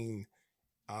you've seen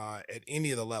at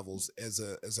any of the levels as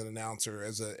an announcer,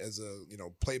 as a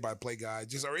play-by-play guy,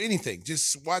 or anything.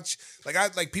 Just watch,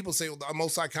 like people say, well, the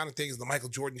most iconic thing is the Michael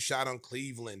Jordan shot on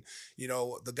Cleveland.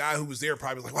 The guy who was there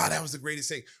probably was like, wow, that was the greatest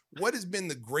thing. What has been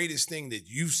the greatest thing that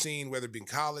you've seen, whether it be in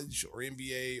college or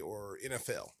NBA or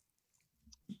NFL?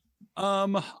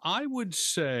 I would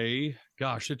say,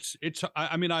 gosh,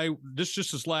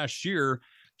 this last year,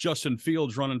 Justin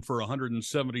Fields running for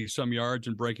 170 some yards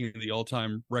and breaking the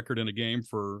all-time record in a game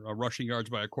for rushing yards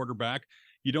by a quarterback.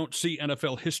 You don't see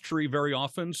NFL history very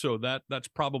often, so that's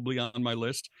probably on my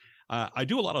list. I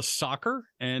do a lot of soccer,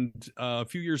 and a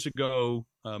few years ago,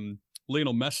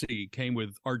 Lionel Messi came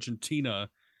with Argentina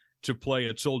to play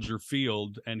at Soldier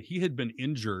Field, and he had been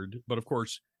injured, but of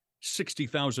course,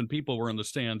 60,000 people were in the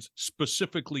stands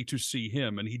specifically to see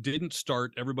him, and he didn't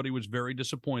start. Everybody was very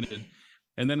disappointed.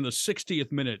 And then in the 60th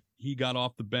minute, he got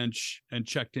off the bench and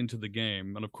checked into the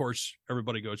game. And of course,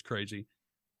 everybody goes crazy.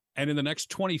 And in the next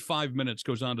 25 minutes,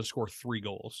 goes on to score 3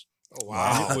 goals. Oh,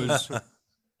 wow.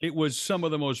 It was some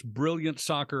of the most brilliant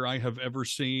soccer I have ever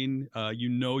seen.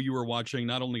 You were watching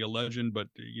not only a legend, but,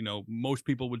 most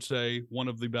people would say one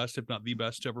of the best, if not the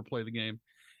best, to ever play the game.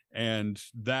 And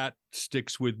that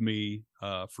sticks with me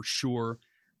for sure.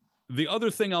 The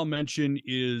other thing I'll mention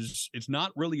is it's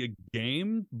not really a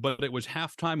game, but it was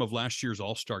halftime of last year's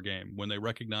All-Star game when they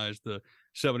recognized the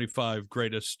 75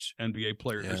 greatest NBA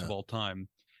players of all time.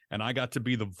 And I got to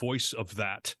be the voice of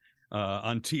that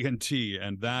on TNT.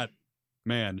 And that,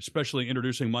 man, especially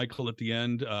introducing Michael at the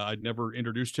end, I'd never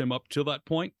introduced him up till that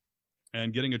point.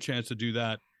 And getting a chance to do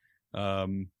that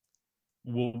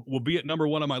will be at number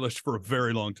 1 on my list for a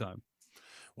very long time.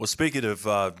 Well, speaking of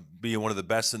being one of the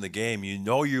best in the game,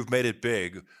 you've made it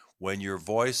big when your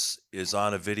voice is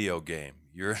on a video game.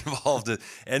 You're involved in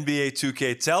NBA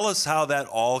 2K. Tell us how that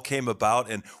all came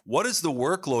about and what is the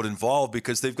workload involved,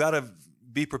 because they've got to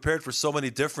be prepared for so many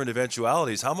different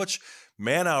eventualities. How much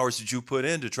man hours did you put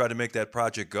in to try to make that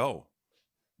project go?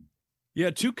 Yeah,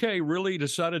 2K really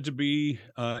decided to be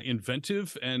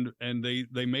inventive, and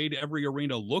they made every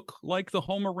arena look like the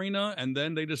home arena, and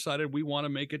then they decided we want to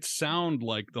make it sound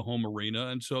like the home arena,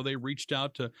 and so they reached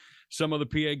out to some of the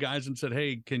PA guys and said,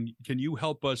 hey, can you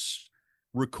help us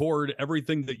record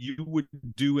everything that you would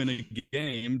do in a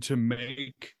game to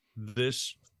make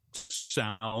this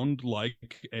sound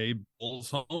like a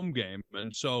Bulls home game?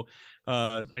 And so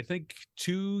I think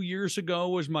 2 years ago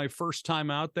was my first time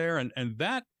out there, and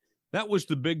that was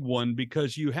the big one,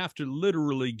 because you have to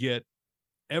literally get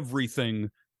everything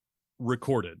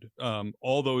recorded,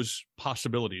 all those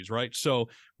possibilities, right? So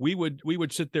we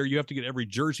would sit there. You have to get every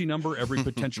jersey number, every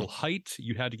potential height.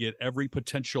 You had to get every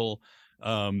potential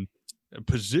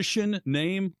position,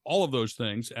 name, all of those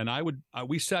things. And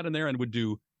we sat in there and would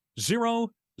do 0,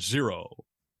 0,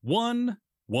 1,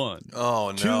 1.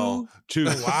 Oh, no. 2,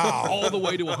 2, wow. All the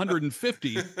way to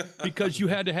 150, because you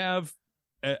had to have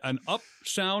an up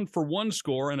sound for one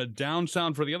score and a down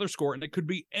sound for the other score, and it could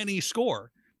be any score.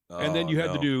 And then you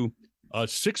had to do a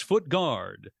 6-foot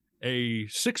guard, a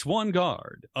 6'1"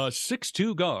 guard, a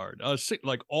 6'2" guard,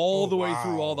 all the way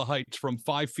through all the heights from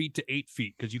 5 feet to 8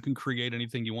 feet, because you can create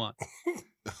anything you want.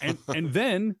 and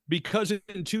then because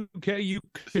in 2K you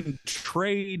can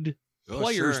trade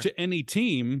players to any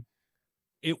team,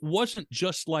 it wasn't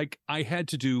just like I had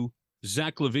to do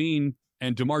Zach LaVine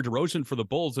and DeMar DeRozan for the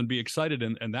Bulls and be excited,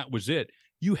 and that was it.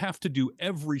 You have to do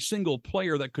every single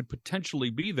player that could potentially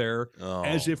be there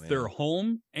as if they're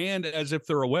home and as if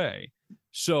they're away.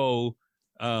 So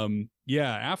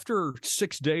Yeah, after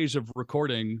 6 days of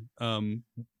recording,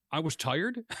 I was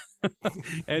tired.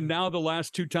 And now the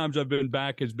last 2 times I've been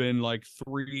back has been like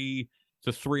 3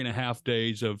 to 3.5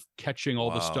 days of catching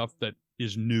all the stuff that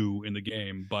is new in the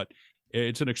game. But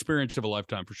it's an experience of a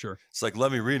lifetime for sure. It's like,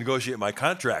 let me renegotiate my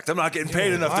contract. I'm not getting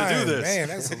paid enough to do this. Man,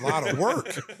 that's a lot of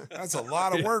work. That's a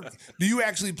lot of work. Do you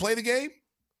actually play the game?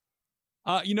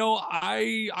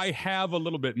 I have a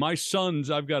little bit. My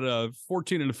sons, I've got a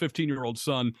 14 and a 15-year-old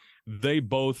son. They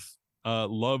both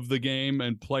love the game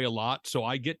and play a lot, so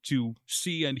I get to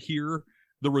see and hear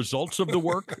the results of the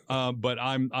work. But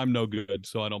I'm no good,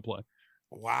 so I don't play.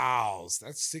 Wow,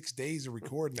 that's 6 days of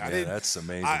recording. Yeah, that's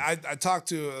amazing. I talked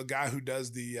to a guy who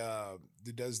does the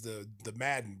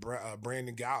Madden,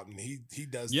 Brandon Gouton. He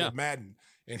does the Madden,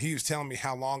 and he was telling me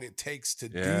how long it takes to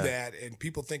do that. And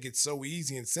people think it's so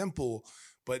easy and simple,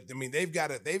 but I mean they've got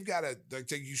to,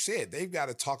 like you said, they've got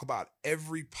to talk about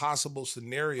every possible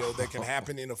scenario that can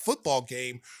happen in a football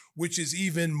game, which is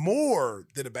even more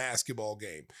than a basketball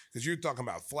game, because you're talking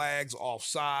about flags,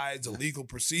 offsides, illegal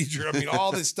procedure. I mean,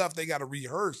 all this stuff they got to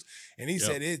rehearse. And he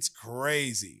said it's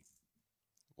crazy.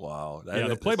 Wow.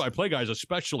 The play-by-play guys,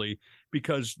 especially,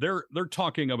 because they're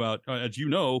talking about, as you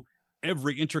know,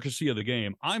 every intricacy of the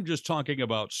game. I'm just talking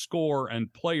about score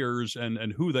and players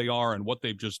and who they are and what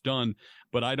they've just done.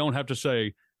 But I don't have to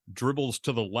say dribbles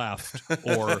to the left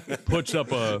or puts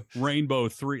up a rainbow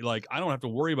three. Like, I don't have to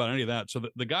worry about any of that. So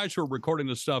the guys who are recording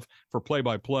this stuff for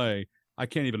play-by-play, I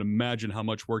can't even imagine how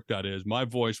much work that is. My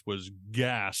voice was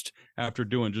gassed after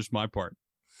doing just my part.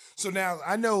 So now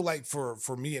I know, like for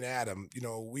me and Adam,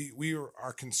 we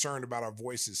are concerned about our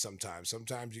voices sometimes.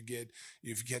 Sometimes if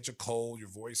you catch a cold, your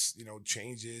voice,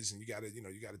 changes, and you got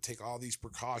to take all these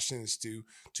precautions to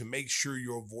make sure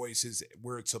your voice is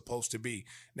where it's supposed to be.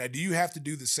 Now, do you have to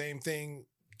do the same thing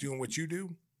doing what you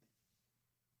do?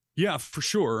 Yeah, for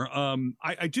sure.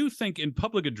 I do think in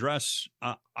public address,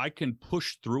 I can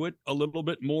push through it a little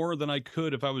bit more than I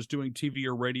could if I was doing TV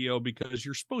or radio, because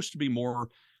you're supposed to be more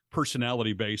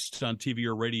personality based on TV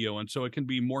or radio. And so it can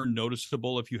be more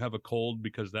noticeable if you have a cold,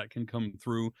 because that can come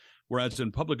through. Whereas in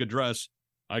public address,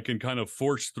 I can kind of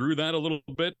force through that a little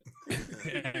bit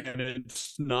and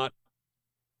it's not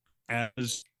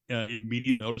as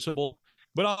immediately noticeable.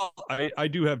 But I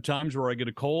do have times where I get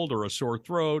a cold or a sore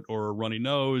throat or a runny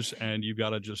nose, and you've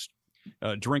got to just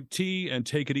drink tea and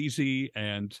take it easy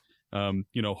and,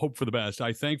 hope for the best.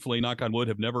 I thankfully, knock on wood,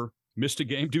 have never missed a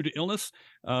game due to illness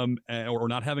or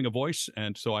not having a voice.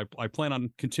 And so I plan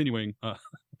on continuing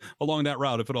along that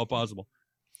route if at all possible.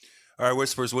 All right,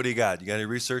 Whispers, what do you got? You got any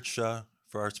research for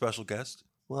our special guest?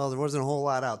 Well, there wasn't a whole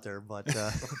lot out there, but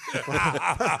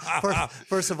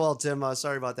first of all, Tim,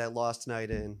 sorry about that loss tonight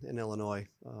in Illinois.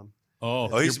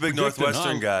 He's a big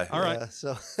Northwestern guy. All right,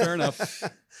 so fair enough.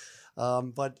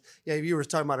 But yeah, you were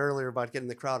talking about earlier about getting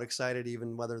the crowd excited,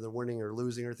 even whether they're winning or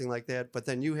losing or anything like that. But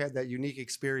then you had that unique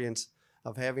experience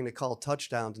of having to call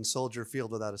touchdowns in Soldier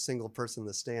Field without a single person in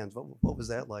the stands. What was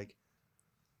that like?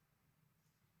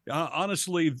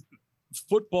 Honestly,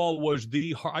 football was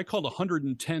I called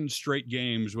 110 straight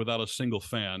games without a single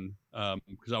fan,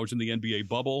 because I was in the NBA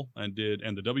bubble and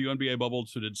the WNBA bubble,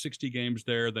 so did 60 games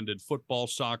there, then did football,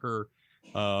 soccer,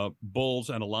 Bulls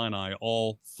and Illini,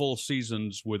 all full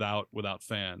seasons without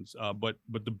fans. But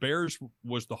the Bears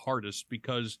was the hardest,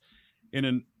 because in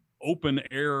an open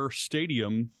air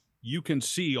stadium, you can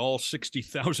see all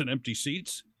 60,000 empty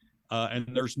seats, and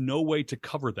there's no way to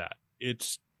cover that.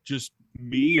 It's just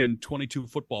me and 22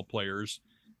 football players,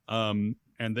 and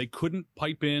they couldn't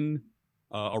pipe in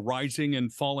a rising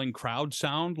and falling crowd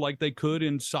sound like they could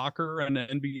in soccer and the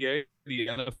NBA. The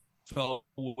NFL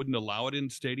wouldn't allow it in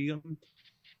stadium.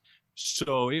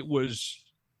 So it was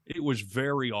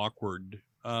very awkward.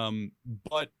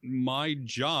 But my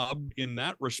job in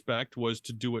that respect was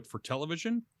to do it for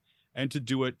television and to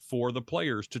do it for the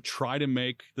players, to try to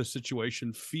make the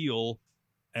situation feel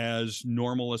as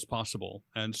normal as possible.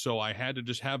 And so I had to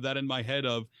just have that in my head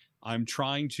of, I'm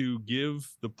trying to give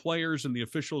the players and the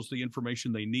officials the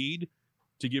information they need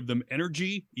to give them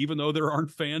energy, even though there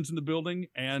aren't fans in the building,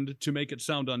 and to make it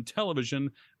sound on television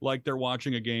like they're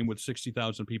watching a game with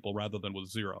 60,000 people rather than with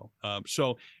zero.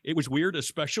 So it was weird,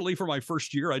 especially for my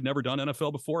first year. I'd never done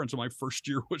NFL before, and so my first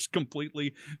year was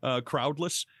completely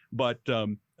crowdless. But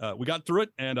we got through it,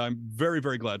 and I'm very,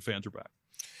 very glad fans are back.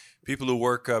 People who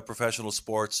work professional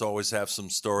sports always have some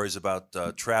stories about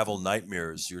travel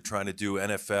nightmares. You're trying to do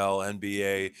NFL,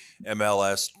 NBA,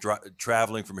 MLS,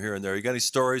 traveling from here and there. You got any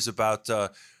stories about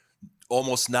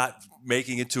almost not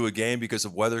making it to a game because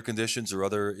of weather conditions or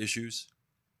other issues?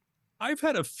 I've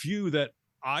had a few that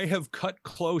I have cut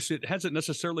close. It hasn't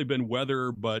necessarily been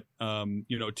weather, but 2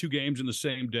 games in the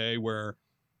same day where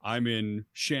I'm in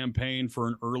Champaign for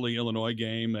an early Illinois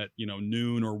game at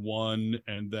noon or 1,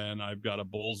 and then I've got a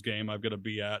Bulls game I've got to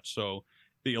be at. So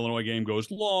the Illinois game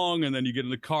goes long, and then you get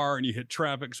in the car and you hit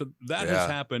traffic. So that has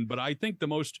happened. But I think the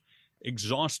most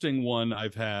exhausting one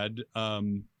I've had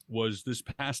was this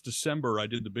past December. I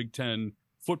did the Big Ten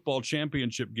football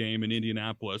championship game in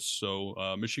Indianapolis,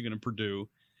 so Michigan and Purdue,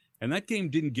 and that game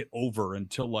didn't get over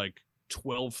until like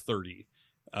 12:30.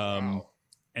 Wow.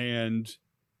 And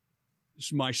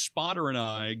my spotter and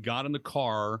I got in the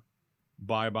car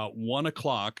by about 1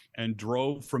 o'clock and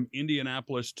drove from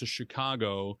Indianapolis to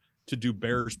Chicago to do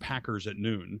Bears Packers at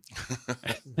noon.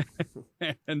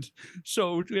 And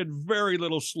so we had very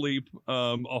little sleep,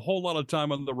 a whole lot of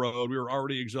time on the road. We were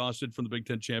already exhausted from the Big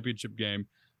Ten championship game.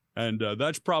 And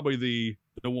that's probably the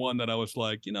one that I was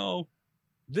like,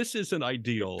 this isn't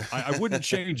ideal. I wouldn't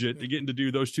change it to getting to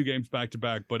do those 2 games back to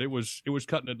back, but it was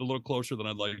cutting it a little closer than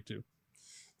I'd like to.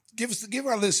 Give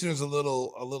our listeners a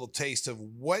little taste of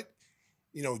what,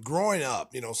 growing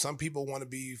up, some people want to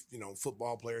be,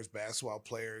 football players, basketball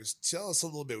players. Tell us a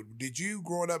little bit. Did you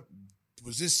growing up,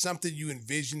 was this something you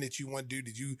envisioned that you want to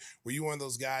do? Were you one of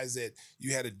those guys that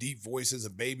you had a deep voice as a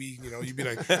baby? You'd be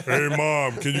like, "Hey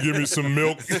mom, can you give me some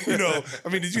milk?" Did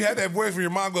you have that voice where your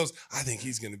mom goes, "I think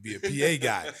he's going to be a PA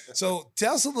guy"? So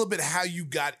tell us a little bit how you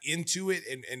got into it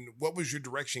and what was your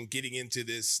direction getting into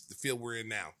the field we're in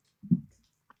now?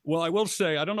 Well, I will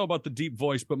say, I don't know about the deep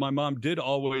voice, but my mom did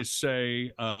always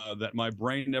say that my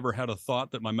brain never had a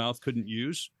thought that my mouth couldn't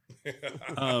use.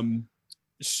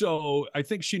 So I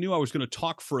think she knew I was going to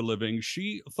talk for a living.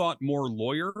 She thought more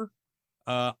lawyer.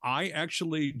 I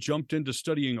actually jumped into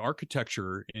studying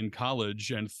architecture in college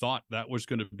and thought that was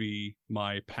going to be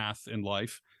my path in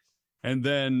life. And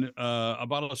then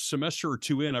about a semester or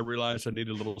 2 in, I realized I needed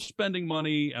a little spending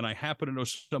money, and I happened to know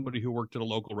somebody who worked at a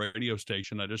local radio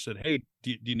station. I just said, "Hey,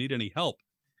 do you need any help?"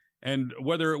 And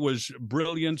whether it was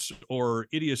brilliance or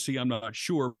idiocy, I'm not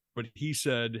sure, but he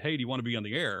said, "Hey, do you want to be on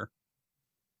the air?"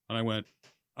 And I went,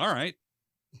 "All right."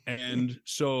 And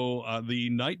so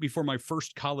the night before my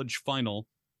first college final,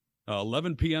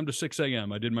 11 p.m. to 6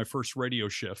 a.m., I did my first radio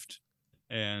shift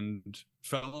and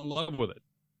fell in love with it.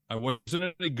 I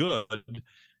wasn't any good,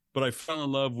 but I fell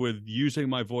in love with using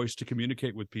my voice to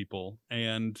communicate with people.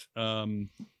 And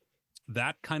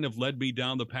that kind of led me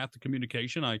down the path of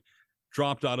communication. I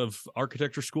dropped out of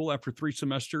architecture school after 3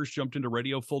 semesters, jumped into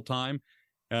radio full time.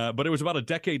 But it was about a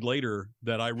decade later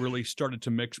that I really started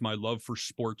to mix my love for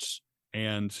sports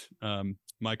and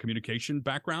my communication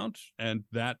background. And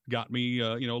that got me,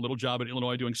 a little job at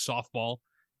Illinois doing softball.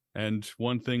 And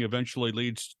one thing eventually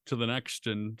leads to the next,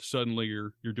 and suddenly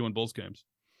you're doing Bulls games.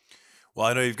 Well,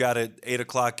 I know you've got an 8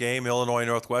 o'clock game, Illinois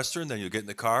Northwestern. Then you'll get in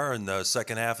the car, and the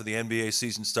second half of the NBA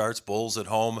season starts. Bulls at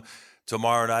home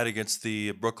tomorrow night against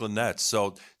the Brooklyn Nets.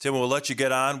 So, Tim, we'll let you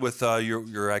get on with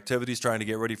your activities trying to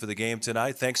get ready for the game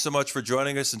tonight. Thanks so much for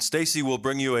joining us. And Stacy will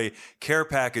bring you a care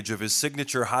package of his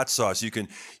signature hot sauce. You can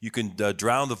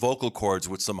drown the vocal cords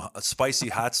with some spicy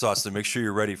hot sauce to make sure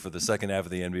you're ready for the second half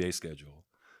of the NBA schedule.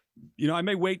 I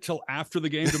may wait till after the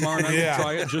game tomorrow night to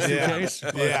try it just in case,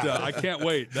 but I can't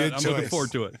wait. I'm looking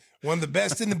forward to it. One of the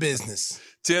best in the business.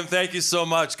 Tim, thank you so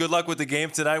much. Good luck with the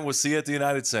game tonight. We'll see you at the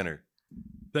United Center.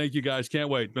 Thank you, guys. Can't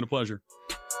wait. Been a pleasure.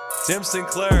 Tim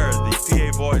Sinclair,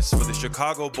 the PA voice for the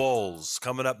Chicago Bulls.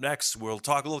 Coming up next, we'll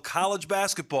talk a little college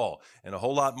basketball and a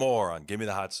whole lot more on Gimme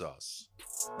the Hot Sauce.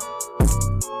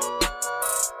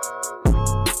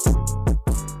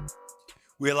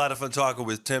 We had a lot of fun talking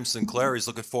with Tim Sinclair. He's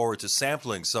looking forward to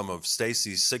sampling some of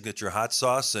Stacy's signature hot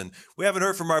sauce. And we haven't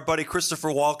heard from our buddy Christopher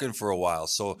Walken for a while.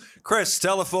 So, Chris,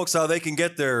 tell the folks how they can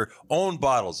get their own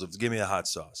bottles of Gimme the Hot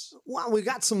Sauce. Well, we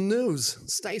got some news.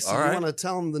 Stacy, you want to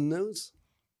tell them the news?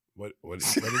 What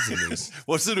is the news?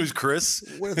 What's the news, Chris?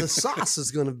 Where the sauce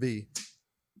is going to be.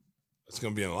 It's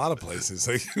going to be in a lot of places.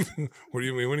 What do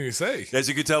you mean? What do you say? As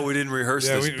you can tell, we didn't rehearse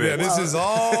this bit. Yeah, this is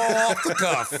all off the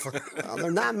cuff. Well,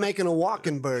 they're not making a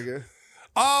walking burger.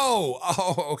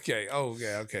 Okay.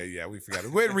 Okay. Yeah, we forgot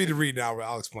it. Go ahead and read the read now.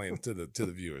 I'll explain it to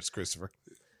the viewers, Christopher.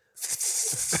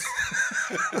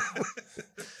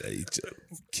 They eat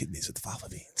kidneys with fava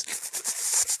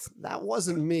beans. That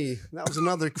wasn't me. That was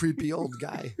another creepy old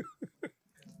guy.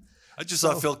 I just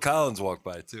saw Phil Collins walk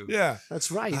by, too. Yeah.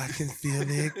 That's right. I can feel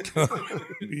it coming.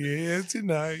 Yeah,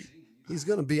 tonight. He's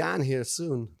going to be on here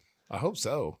soon. I hope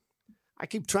so. I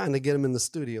keep trying to get him in the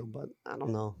studio, but I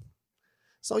don't know.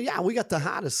 So, yeah, we got the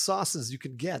hottest sauces you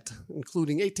could get,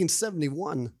 including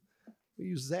 1871. We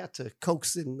use that to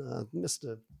coax in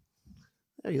Mr.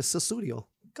 There you Sussudio.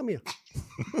 Come here.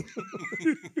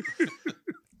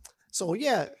 So,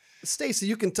 yeah, Stacy,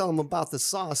 you can tell them about the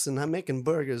sauce and I'm making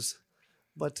burgers.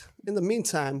 But in the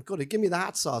meantime, go to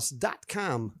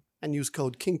GimmeTheHotSauce.com and use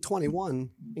code KING21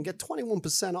 and get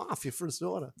 21% off your first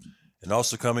order. And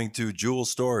also coming to Jewel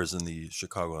stores in the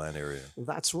Chicagoland area.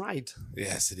 That's right.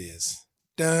 Yes, it is.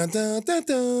 Dun, dun, dun,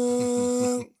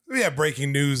 dun. We have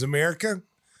breaking news, America.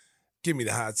 Give Me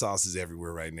the Hot Sauces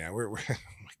everywhere right now. We're oh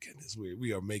my goodness,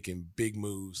 we are making big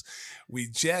moves.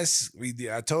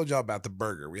 I told y'all about the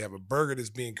burger. We have a burger that's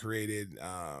being created.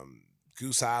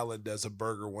 Goose Island does a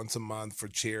burger once a month for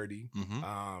charity.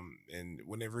 And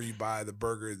whenever you buy the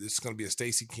burger, this is going to be a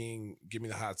Stacey King Give Me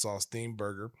the Hot Sauce themed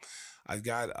burger. I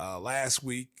got last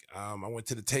week, I went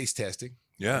to the taste testing.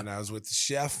 Yeah. And I was with the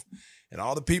chef and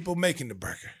all the people making the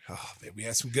burger. Oh, man, we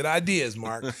had some good ideas,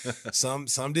 Mark. Some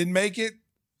didn't make it.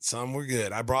 Some were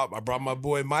good. I brought my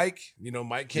boy Mike.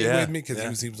 Mike came with me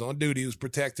because he was on duty. He was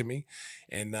protecting me.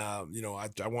 And, I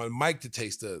wanted Mike to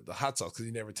taste the hot sauce because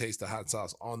he never tasted the hot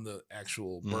sauce on the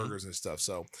actual burgers and stuff.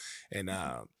 So, and,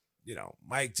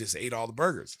 Mike just ate all the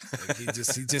burgers. Like he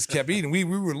just kept eating. We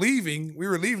were leaving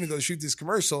to go shoot this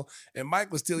commercial, and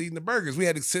Mike was still eating the burgers. We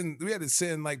had to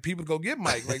send like people to go get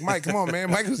Mike. Like, Mike, come on, man.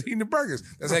 Mike was eating the burgers.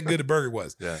 That's how good the burger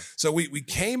was. Yeah. So we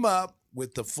came up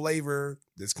with the flavor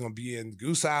that's going to be in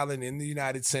Goose Island in the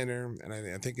United Center, and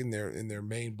I think in their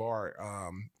main bar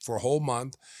for a whole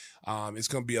month. It's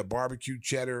going to be a barbecue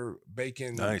cheddar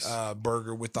bacon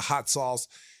burger with the hot sauce.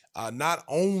 Not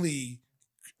only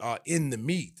in the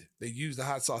meat, they use the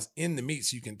hot sauce in the meat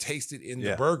so you can taste it in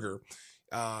the burger.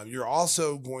 You're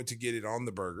also going to get it on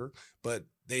the burger, but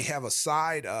they have a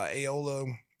side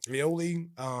aioli.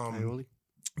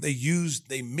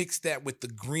 They mix that with the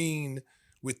green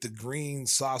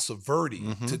salsa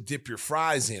verde to dip your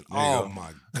fries in.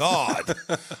 My God.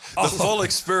 The full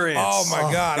experience. Oh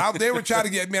my God. They were trying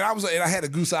to get, man, I had a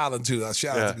Goose Island too.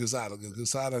 Shout out to Goose Island.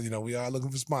 Goose Island, we are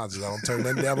looking for sponsors. I don't turn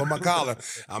nothing down on my collar.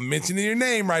 I'm mentioning your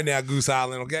name right now, Goose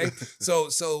Island, okay? So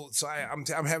I'm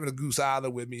having a Goose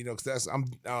Island with me, because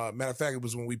matter of fact, it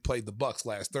was when we played the Bucks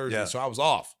last Thursday. So I was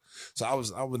off. So I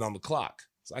was on the clock.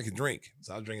 So I could drink.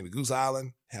 So I was drinking the Goose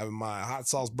Island, having my hot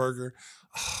sauce burger.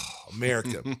 Oh,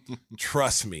 America,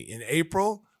 trust me. In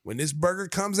April, when this burger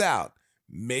comes out,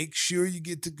 make sure you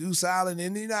get to Goose Island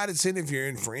in the United Center. If you're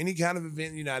in for any kind of event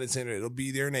in the United Center, it'll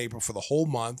be there in April for the whole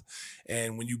month.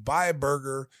 And when you buy a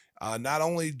burger, not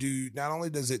only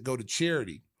does it go to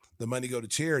charity, the money go to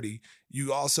charity,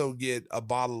 you also get a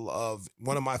bottle of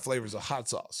one of my flavors of hot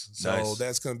sauce. So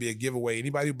that's going to be a giveaway.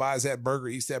 Anybody who buys that burger,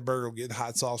 eats that burger, will get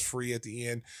hot sauce free at the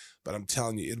end. But I'm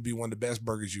telling you, it'll be one of the best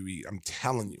burgers you eat. I'm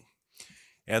telling you.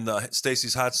 And the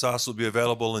Stacey's Hot Sauce will be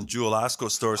available in Jewel Osco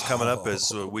stores coming up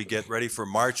as we get ready for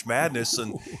March Madness.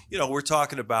 And, we're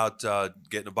talking about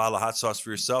getting a bottle of hot sauce for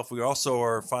yourself. We also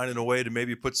are finding a way to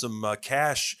maybe put some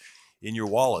cash in your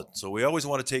wallet. So we always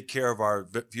want to take care of our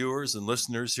viewers and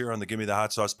listeners here on the Give Me the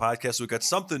Hot Sauce podcast. We've got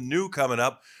something new coming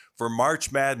up for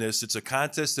March Madness. It's a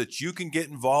contest that you can get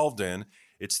involved in.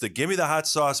 It's the Give Me the Hot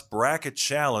Sauce Bracket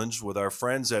Challenge with our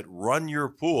friends at Run Your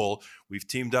Pool. We've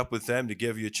teamed up with them to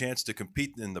give you a chance to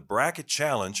compete in the Bracket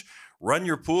Challenge. Run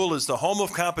Your Pool is the home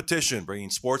of competition, bringing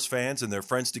sports fans and their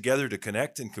friends together to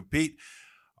connect and compete.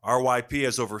 RYP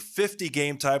has over 50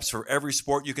 game types for every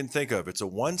sport you can think of. It's a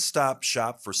one-stop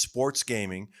shop for sports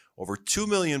gaming. Over 2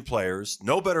 million players.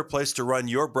 No better place to run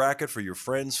your bracket for your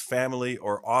friends, family,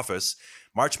 or office.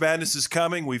 March Madness is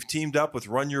coming. We've teamed up with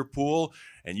Run Your Pool,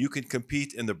 and you can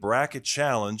compete in the Bracket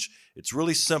Challenge. It's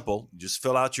really simple. You just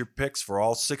fill out your picks for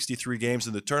all 63 games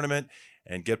in the tournament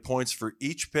and get points for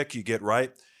each pick you get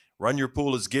right. Run Your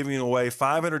Pool is giving away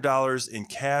 $500 in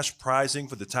cash prizing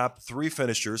for the top 3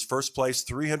 finishers. First place,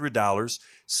 $300.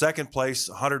 Second place,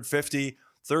 $150.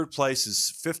 Third place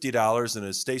is $50. And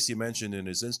as Stacey mentioned in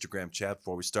his Instagram chat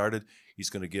before we started, he's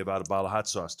going to give out a bottle of hot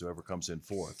sauce to whoever comes in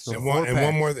fourth. So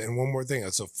one more thing.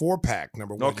 It's a 4-pack.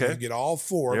 Number one, you get all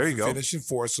 4. There you go. Finish in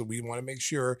 4. So we want to make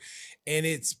sure, and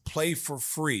it's play for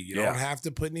free. You don't have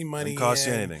to put any money. Doesn't cost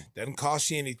you anything. Doesn't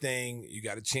cost you anything. You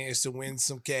got a chance to win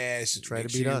some cash. Try to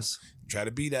beat us. Try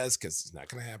to beat us, because it's not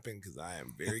going to happen, because I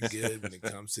am very good when it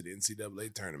comes to the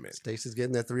NCAA tournament. Stacey's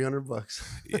getting that $300.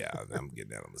 Yeah, I'm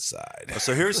getting that on the side.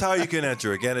 So here's how you can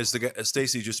enter. Again, as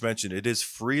Stacey just mentioned, it is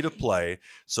free to play.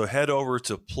 So head over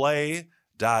to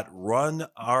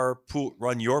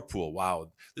play.runyourpool. Wow,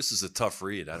 this is a tough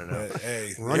read. I don't know.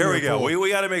 Hey, here we go. We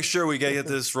got to make sure we get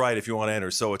this right if you want to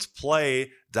enter. So it's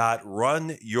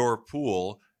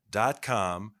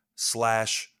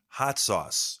play.runyourpool.com/hot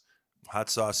sauce. Hot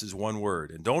sauce is one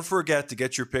word. And don't forget to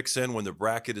get your picks in when the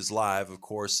bracket is live. Of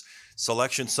course,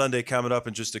 Selection Sunday coming up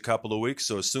in just a couple of weeks.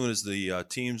 So as soon as the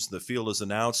the field is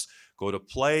announced, go to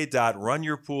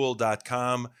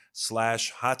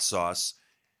play.runyourpool.com/hot sauce.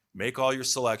 Make all your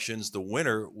selections. The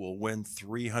winner will win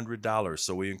 $300.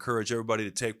 So we encourage everybody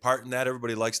to take part in that.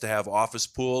 Everybody likes to have office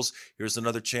pools. Here's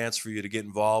another chance for you to get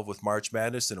involved with March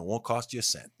Madness, and it won't cost you a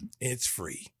cent. It's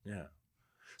free. Yeah.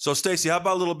 So, Stacey, how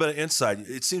about a little bit of insight?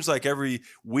 It seems like every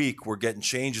week we're getting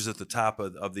changes at the top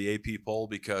of the AP poll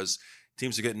because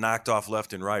teams are getting knocked off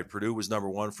left and right. Purdue was number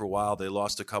one for a while. They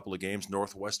lost a couple of games.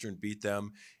 Northwestern beat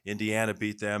them. Indiana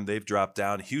beat them. They've dropped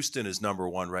down. Houston is number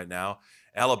one right now.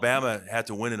 Alabama had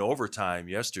to win in overtime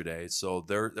yesterday, so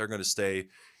they're going to stay.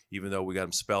 Even though we got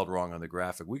them spelled wrong on the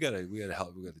graphic, we got to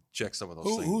check some of those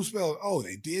things. Who spelled? Oh,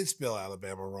 they did spell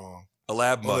Alabama wrong.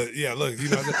 Alabama. Yeah, look,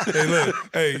 hey, look,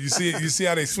 hey, you see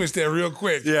how they switched that real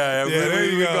quick? Yeah, there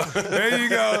you go. There you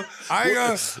go. I ain't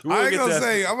gonna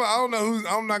say. I don't know who's.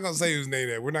 I'm not gonna say whose name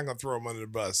that. We're not gonna throw them under the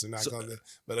bus.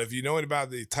 But if you know about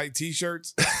the tight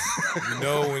T-shirts,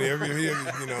 whenever you hear,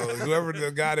 whoever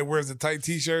the guy that wears the tight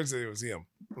T-shirts, it was him.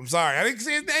 I'm sorry, I didn't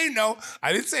say his name. No,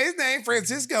 I didn't say his name.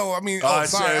 Francisco. I mean,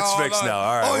 sorry, it's fixed now.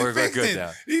 All right, we're good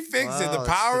now. He fixed it. The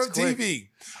power of TV.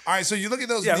 All right, so you look at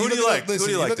those. Yeah, who do you like? Listen, who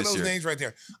do you like look at this those year? names right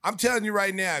there. I'm telling you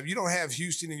right now, if you don't have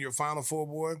Houston in your Final Four,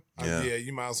 boy,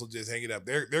 you might as well just hang it up.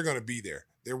 They're going to be there.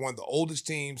 They're one of the oldest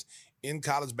teams in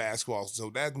college basketball, so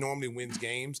that normally wins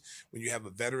games when you have a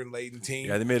veteran-laden team.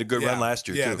 Yeah, they made a good run last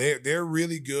year too. Yeah, they're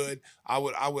really good.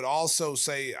 I'd also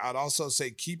say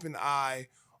keep an eye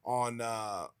on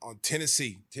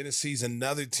Tennessee. Tennessee's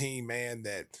another team, man,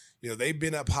 that they've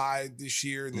been up high this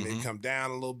year and then they come down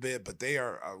a little bit, but they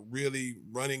are a really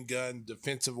running gun,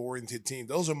 defensive oriented team.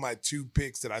 Those are my two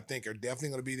picks that I think are definitely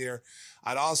going to be there.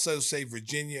 I'd also say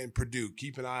Virginia and Purdue.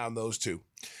 Keep an eye on those two.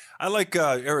 I like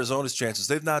Arizona's chances.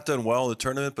 They've not done well in the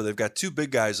tournament, but they've got two big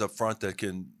guys up front that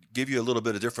can give you a little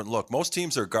bit of different look. Most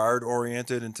teams are guard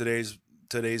oriented in today's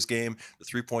game. The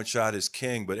three-point shot is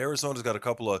king, but Arizona's got a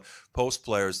couple of post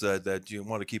players that you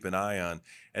want to keep an eye on.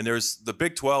 And the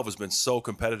Big 12 has been so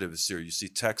competitive this year. You see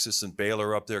Texas and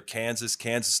Baylor up there. Kansas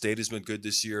State has been good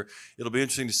this year. It'll be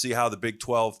interesting to see how the Big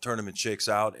 12 tournament shakes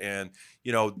out. And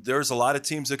there's a lot of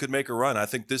teams that could make a run. I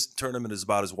think this tournament is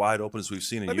about as wide open as we've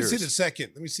seen in years. Let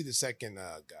me see the second,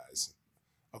 guys.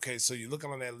 Okay, so you're looking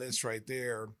on that list right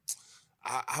there.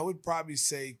 I would probably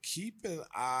say keep an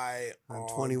eye on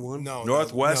 21.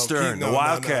 Northwestern, the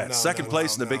Wildcats, second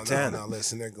place in the Big Ten. No,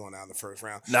 listen, they're going out in the first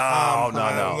round. No.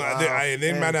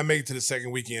 They might not make it to the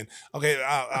second weekend. Okay,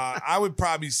 I would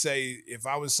probably say, if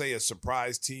I would say a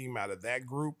surprise team out of that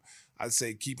group, I'd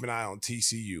say keep an eye on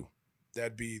TCU.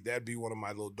 That'd be one of my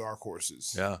little dark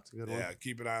horses. Yeah, that's a good one.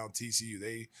 Keep an eye on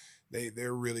TCU.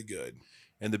 They're really good.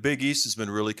 And the Big East has been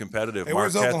really competitive. Hey,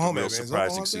 where's Oklahoma?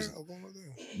 Surprising season.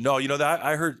 No, that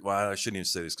I heard. Well, I shouldn't even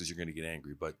say this because you're going to get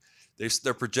angry. But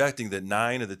they're projecting that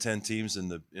 9 of the 10 teams in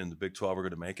the Big 12 are going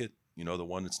to make it. The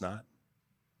one that's not,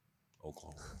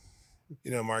 Oklahoma.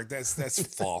 Mark, that's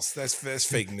false. That's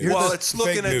fake news. Well, it's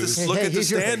looking at this. Look at the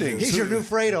standings. He's your new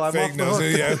Fredo. I'm fake off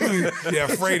the news. Yeah,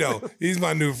 Fredo. He's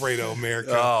my new Fredo,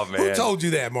 America. Oh man, who told you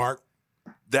that, Mark?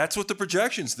 That's what the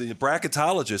projections. The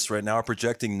bracketologists right now are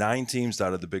projecting 9 teams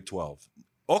out of the Big 12.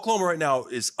 Oklahoma right now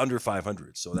is under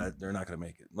 500, so that they're not going to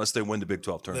make it unless they win the Big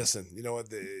 12 tournament. Listen, you know what?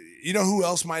 Who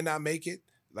else might not make it?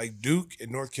 Like Duke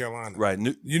and North Carolina. Right.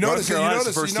 You notice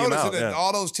that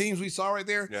all those teams we saw right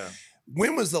there? Yeah.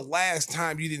 When was the last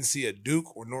time you didn't see a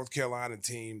Duke or North Carolina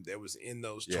team that was in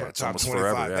those top 25?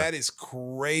 Forever, That is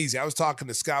crazy. I was talking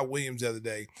to Scott Williams the other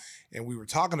day, and we were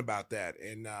talking about that.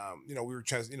 And, we were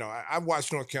trying to, I've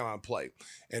watched North Carolina play.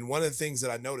 And one of the things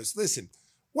that I noticed,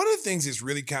 one of the things that's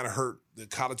really kind of hurt the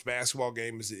college basketball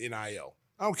game is the NIL.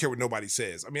 I don't care what nobody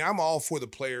says. I mean, I'm all for the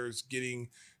players getting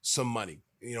some money.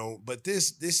 But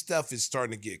this stuff is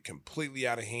starting to get completely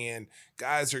out of hand.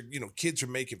 Guys are, kids are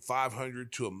making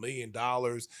 $500 to $1 million.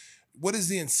 What is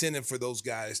the incentive for those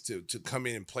guys to come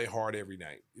in and play hard every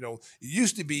night? It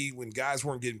used to be when guys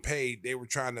weren't getting paid, they were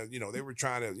trying to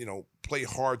play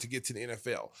hard to get to the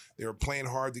NFL. They were playing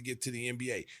hard to get to the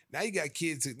NBA. Now you got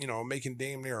kids that, making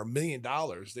damn near $1 million.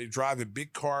 They're driving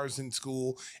big cars in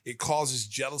school. It causes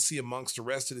jealousy amongst the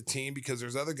rest of the team because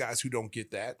there's other guys who don't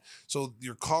get that. So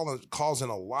you're causing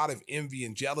a lot of envy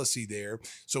and jealousy there.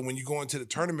 So when you go into the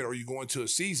tournament or you go into a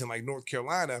season like North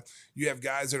Carolina, you have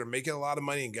guys that are making a lot of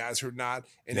money and guys who are not,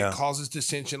 and it causes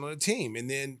dissension on the team. And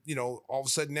then, all of a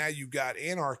sudden now you've got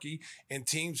anarchy, and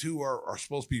teams who are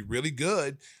supposed to be really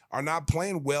good are not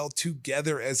playing well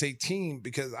together as a team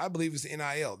because I believe it's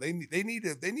NIL. They need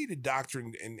to doctor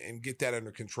and get that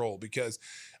under control because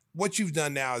what you've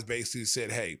done now is basically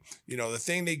said, hey, the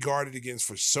thing they guarded against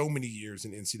for so many years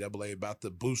in NCAA about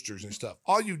the boosters and stuff,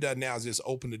 all you've done now is just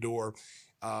open the door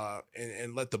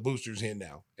and let the boosters in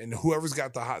now. And whoever's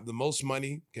got the most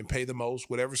money can pay the most.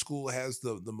 Whatever school has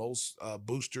the most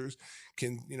boosters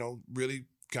can, really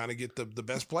kind of get the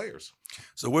best players.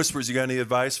 So, Whispers, you got any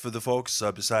advice for the folks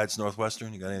besides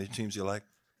Northwestern? You got any teams you like?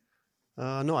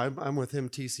 No, I'm with him.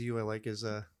 TCU I like as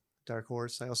a dark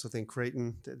horse. I also think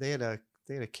Creighton. They had a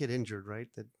kid injured, right?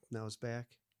 That now is back.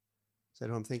 Is that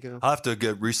who I'm thinking of? I'll have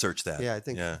to research that. Yeah, I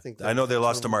think. I know they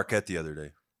lost to Marquette the other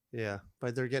day. Yeah,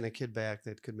 but they're getting a kid back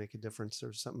that could make a difference.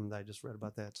 There's something that I just read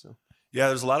about that. So. Yeah,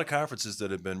 there's a lot of conferences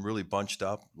that have been really bunched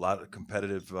up, a lot of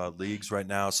competitive leagues right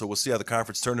now. So we'll see how the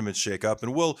conference tournaments shake up,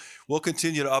 and we'll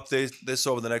continue to update this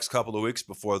over the next couple of weeks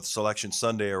before the Selection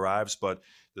Sunday arrives. But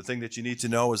the thing that you need to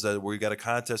know is that we got a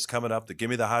contest coming up, the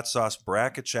Gimme the Hot Sauce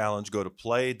Bracket Challenge. Go to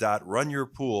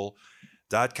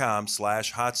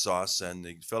play.runyourpool.com/hot sauce, and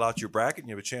you fill out your bracket, and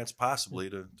you have a chance possibly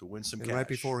to win some cash. Right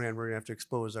beforehand, we're gonna have to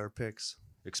expose our picks.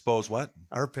 Expose what?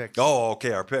 Our picks. Oh,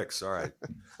 okay, our picks. All right.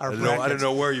 I didn't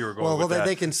know where you were going with that. Well,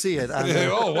 they can see it.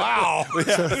 Oh, wow.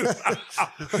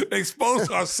 Expose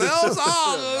ourselves?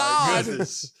 Oh,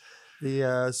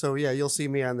 Lord. So, you'll see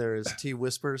me on there as T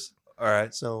Whispers. All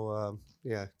right. So,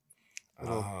 yeah.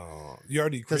 You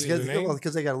already created the name?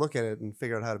 Because they got to look at it and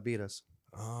figure out how to beat us.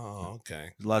 Oh,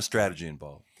 okay. There's a lot of strategy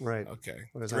involved. Right. Okay.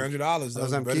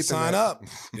 $300. You better sign that. up.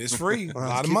 It's free. A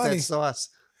lot of money. That sauce.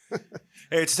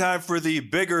 Hey, it's time for the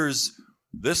Biggers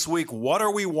this week. What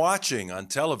are we watching on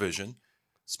television?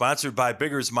 Sponsored by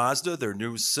Biggers Mazda. Their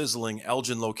new sizzling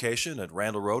Elgin location at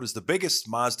Randall Road is the biggest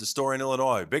Mazda store in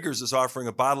Illinois. Biggers is offering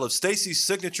a bottle of Stacy's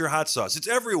signature hot sauce. It's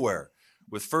everywhere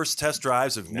with first test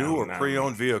drives of new or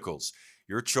pre-owned vehicles.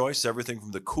 Your choice, everything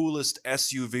from the coolest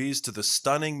SUVs to the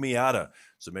stunning Miata.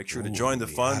 So make sure to join the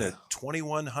fun at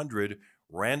 2100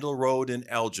 Randall Road in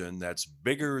Elgin. That's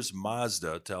Biggers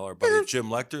Mazda. Tell our buddy Jim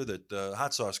Lecter that the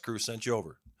hot sauce crew sent you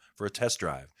over for a test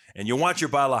drive. And you want your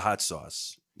bottle of hot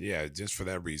sauce. Yeah, just for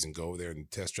that reason, go over there and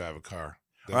test drive a car.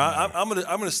 I'm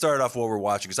gonna start off what we're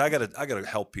watching because I gotta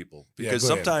help people because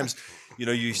sometimes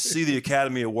you see the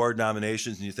Academy Award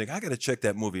nominations and you think I gotta check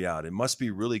that movie out. It must be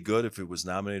really good if it was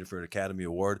nominated for an Academy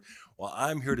Award. Well,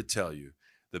 I'm here to tell you.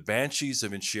 The Banshees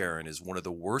of Inisherin is one of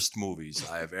the worst movies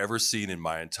I have ever seen in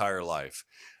my entire life.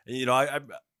 And, I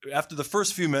after the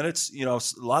first few minutes, a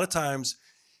lot of times,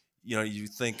 you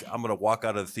think I'm going to walk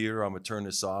out of the theater, I'm going to turn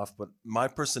this off. But my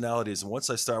personality is once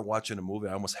I start watching a movie,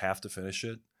 I almost have to finish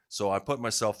it. So I put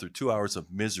myself through 2 hours of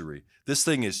misery. This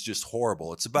thing is just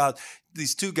horrible. It's about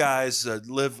these two guys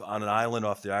live on an island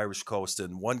off the Irish coast,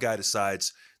 and one guy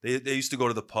decides they used to go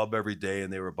to the pub every day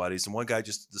and they were buddies. And one guy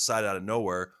just decided out of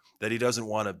nowhere that he doesn't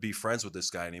want to be friends with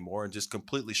this guy anymore and just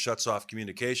completely shuts off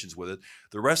communications with it.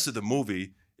 The rest of the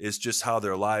movie is just how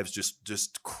their lives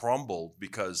just crumble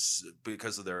because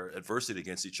of their adversity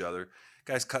against each other.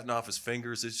 Guy's cutting off his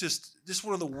fingers. It's just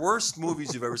one of the worst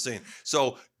movies you've ever seen.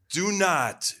 So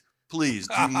please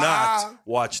do not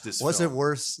watch this Was film. it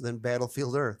worse than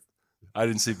Battlefield Earth? I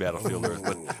didn't see Battlefield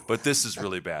Earth, but this is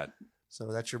really bad.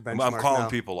 So that's your benchmark. I'm calling now.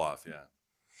 people off, yeah.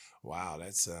 Wow,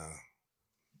 that's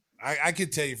I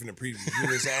could tell you from the preview. You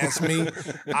just asked me,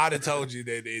 I'd have told you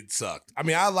that it sucked. I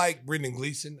mean, I like Brendan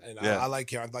Gleeson, and I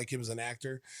like him. I like him as an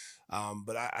actor.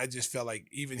 But I just felt like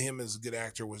even him as a good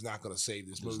actor was not going to save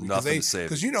this movie. Nothing to save.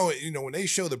 Because when they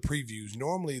show the previews,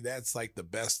 normally that's like the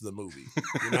best of the movie.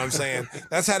 You know what I'm saying?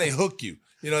 That's how they hook you.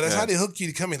 That's how they hook you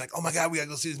to come in. Like, oh my God, we got to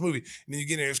go see this movie. And then you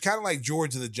get in there. It's kind of like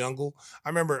George of the Jungle. I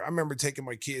remember taking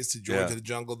my kids to George of the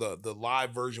Jungle, the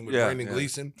live version with Brendan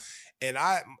Gleeson. And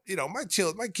my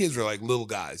kids were like little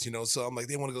guys, so I'm like,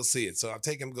 they want to go see it. So I'm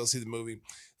taking them to go see the movie.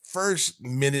 First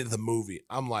minute of the movie,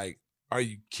 I'm like, are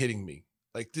you kidding me?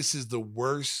 Like, this is the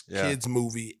worst kids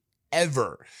movie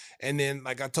ever. And then,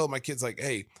 like, I told my kids, like,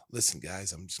 hey, listen,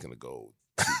 guys, I'm just going to go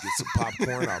get some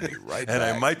popcorn. I'll be right back. And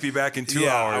I might be back in 2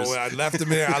 hours. I left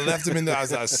them in there.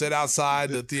 I sat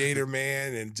outside the theater,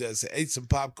 man, and just ate some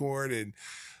popcorn. And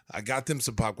I got them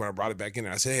some popcorn. I brought it back in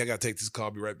there. I said, hey, I got to take this call.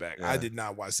 I'll be right back. I did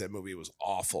not watch that movie. It was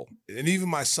awful. And even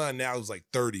my son now, who's like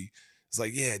 30, it's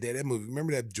like, yeah, Dad, that movie.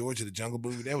 Remember that George of the Jungle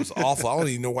movie? That was awful. I don't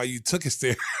even know why you took us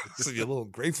there. So you little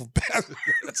grateful bastard.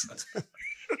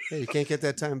 Hey, you can't get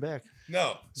that time back.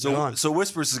 No. So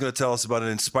Whispers is going to tell us about an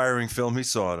inspiring film he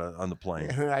saw on the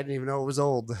plane. I didn't even know it was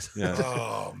old. Yeah.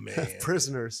 Oh, man.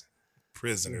 Prisoners.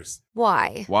 Prisoners.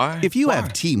 Why? Why? If you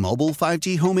have T-Mobile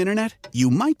 5G home internet, you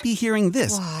might be hearing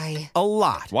this Why? a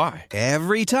lot. Why?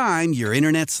 Every time your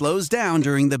internet slows down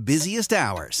during the busiest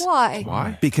hours. Why?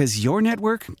 Why? Because your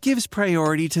network gives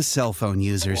priority to cell phone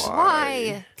users.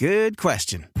 Why? Good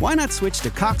question. Why not switch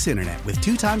to Cox Internet with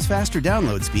 2 times faster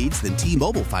download speeds than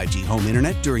T-Mobile 5G home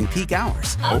internet during peak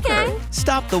hours? Okay.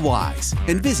 Stop the whys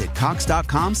and visit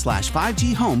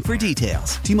cox.com/5G home for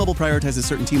details. T-Mobile prioritizes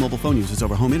certain T-Mobile phone users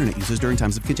over home internet users during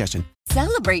times of congestion.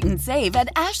 Celebrate and save at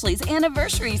Ashley's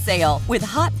Anniversary Sale. With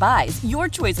Hot Buys, your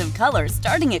choice of colors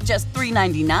starting at just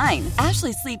 $3.99.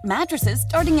 Ashley Sleep mattresses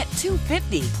starting at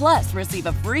 $2.50. Plus, receive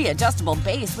a free adjustable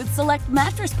base with select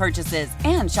mattress purchases.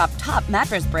 And shop top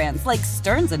mattress brands like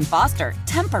Stearns & Foster,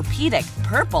 Tempur-Pedic,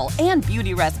 Purple, and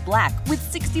Beautyrest Black with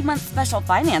 60-month special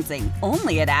financing.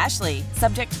 Only at Ashley.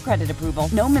 Subject to credit approval.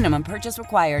 No minimum purchase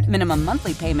required. Minimum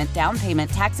monthly payment, down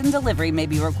payment, tax, and delivery may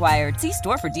be required. See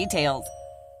store for details.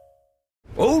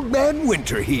 Old Man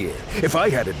Winter here. If I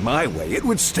had it my way, it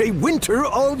would stay winter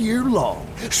all year long.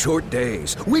 Short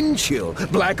days, wind chill,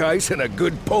 black ice, and a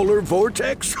good polar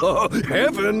vortex. Oh,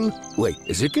 heaven. Wait,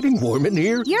 is it getting warm in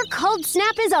here? Your cold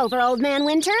snap is over, Old Man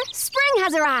Winter. Spring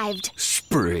has arrived.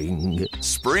 Spring.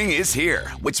 Spring is here,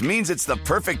 which means it's the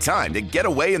perfect time to get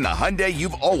away in the Hyundai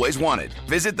you've always wanted.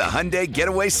 Visit the Hyundai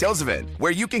Getaway Sales Event,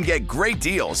 where you can get great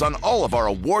deals on all of our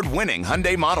award-winning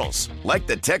Hyundai models, like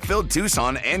the tech-filled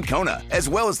Tucson and Kona, as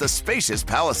well as the spacious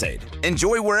Palisade.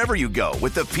 Enjoy wherever you go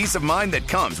with the peace of mind that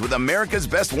comes with America's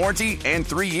best warranty and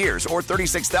 3 years or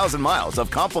 36,000 miles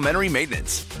of complimentary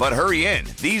maintenance. But hurry in,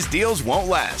 these deals won't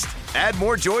last. Add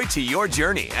more joy to your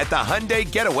journey at the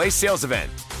Hyundai Getaway Sales Event.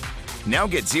 Now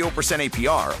get 0%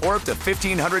 APR or up to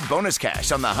 $1,500 bonus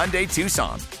cash on the Hyundai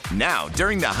Tucson. Now,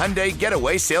 during the Hyundai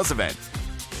Getaway Sales Event.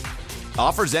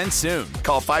 Offers end soon.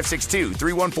 Call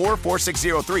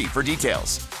 562-314-4603 for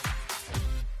details.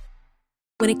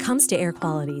 When it comes to air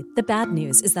quality, the bad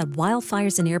news is that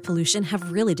wildfires and air pollution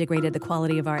have really degraded the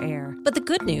quality of our air. But the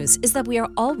good news is that we are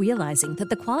all realizing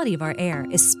that the quality of our air,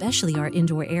 especially our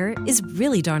indoor air, is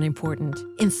really darn important.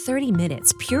 In 30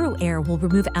 minutes, Puro Air will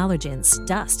remove allergens,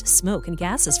 dust, smoke, and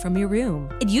gases from your room.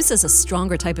 It uses a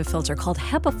stronger type of filter called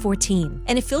HEPA 14,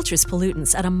 and it filters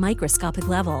pollutants at a microscopic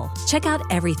level. Check out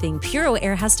everything Puro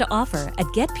Air has to offer at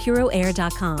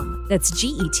getpuroair.com. That's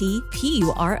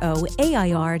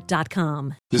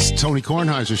GetPuroAir.com. This is Tony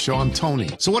Kornheiser's show. I'm Tony.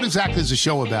 So what exactly is the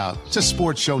show about? It's a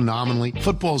sports show nominally.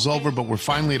 Football's over, but we're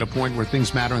finally at a point where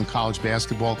things matter in college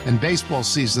basketball, and baseball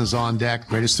season is on deck.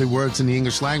 Greatest 3 words in the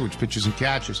English language, pitchers and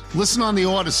catchers. Listen on the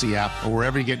Odyssey app or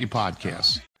wherever you get your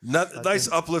podcasts. Nice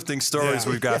uplifting stories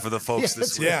we've got for the folks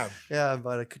this week. Yeah,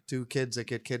 about 2 kids that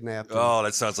get kidnapped. Oh,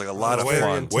 that sounds like a lot of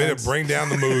fun. Way to bring down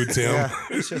the mood, Tim.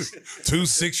 2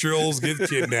 6-year-olds get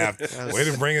kidnapped. Way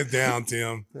to bring it down,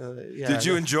 Tim. Did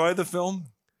you enjoy the film?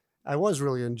 I was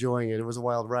really enjoying it. It was a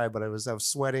wild ride, but I was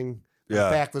sweating. Yeah.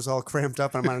 My back was all cramped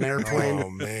up. I'm on an airplane.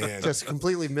 Oh, man. Just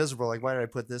completely miserable. Like, why did I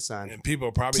put this on? And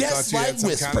people probably thought you had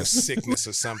some kind of sickness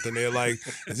or something. They're like,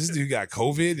 is this dude got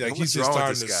COVID? Like, he's just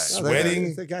starting to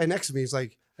sweating. The guy next to me is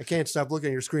like, I can't stop looking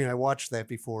at your screen. I watched that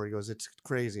before. He goes, it's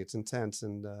crazy. It's intense.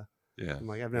 And I'm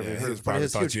like, I've never heard of it. Probably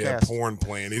His thought huge you had cast. porn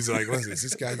playing. He's like, what's this?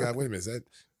 This guy got, wait a minute, is that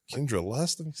Kendra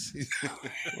Lust? Let me see.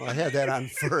 Well, I had that on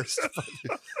first.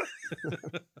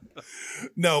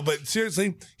 No, but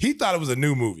seriously, he thought it was a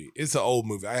new movie. It's an old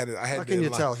movie. How can you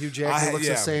tell? Hugh Jackman looks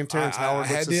the same. Terrence Howard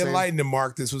looks the same. I had to enlighten him,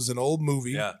 Mark. This was an old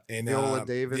movie. Yeah. And Viola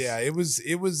Davis. Yeah, it was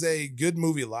a good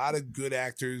movie. A lot of good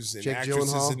actors and Jake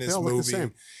actresses Gyllenhaal. in this They all look the movie.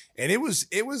 same. And it was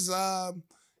they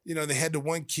had the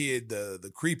one kid,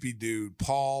 the creepy dude,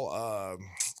 Paul.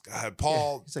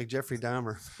 He's like Jeffrey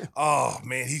Dahmer. Oh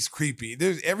man, he's creepy.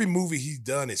 There's every movie he's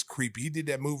done is creepy. He did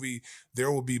that movie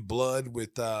There Will Be Blood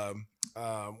with when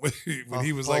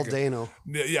he was Paul like Dano.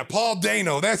 Yeah, Paul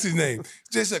Dano, that's his name.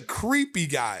 Just a creepy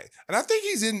guy. And I think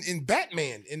he's in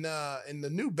Batman in the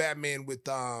new Batman with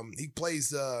he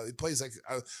plays like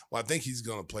I think he's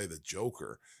gonna play the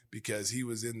Joker. Because he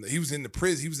was in the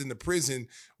prison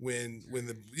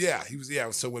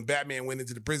so when Batman went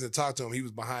into the prison to talk to him, he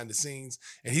was behind the scenes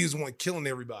and he was the one killing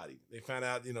everybody. They found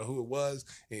out who it was,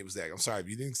 and he was like, I'm sorry if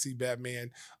you didn't see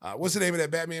Batman. What's the name of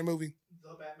that Batman movie?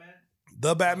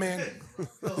 The Batman?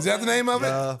 Is that the name of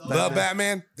it? The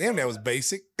Batman. Damn, that was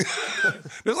basic.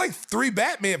 There's like 4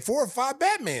 or 5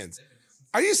 Batmans.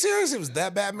 Are you serious? It was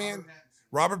that Batman?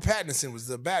 Robert Pattinson was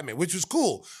the Batman, which was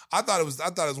cool. I thought it was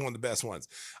one of the best ones.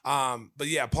 But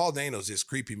yeah, Paul Dano's just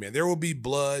creepy, man. There Will Be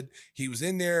Blood. He was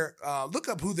in there. Look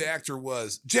up who the actor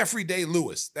was. Jeffrey Day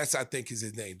Lewis. That's, I think, is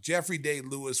his name. Jeffrey Day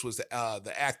Lewis was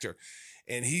the actor.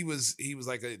 and he was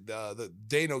like the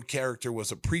Dano character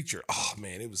was a preacher. Oh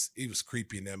man, he was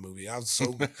creepy in that movie. I was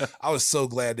so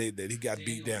glad that he got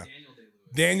beat down.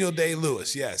 Daniel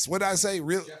Day-Lewis, yes. What did I say?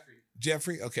 Real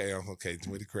Jeffrey? Okay.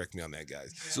 Way to correct me on that,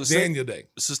 guys. So Daniel Day.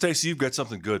 So Stacey, you've got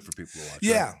something good for people to watch.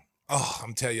 Yeah. Right? Oh,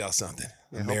 I'm telling y'all something.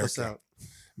 Yeah, help us out.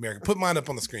 America. Put mine up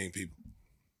on the screen, people.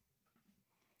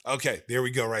 Okay, there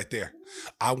we go right there.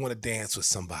 I want to dance with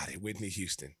somebody, Whitney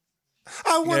Houston.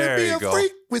 I want to be a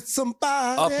freak with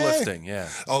somebody. Uplifting, yeah.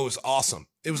 Oh, it was awesome.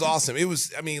 It was awesome. It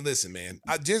was, I mean, listen, man.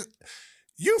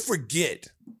 You forget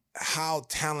how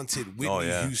talented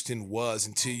Whitney Houston was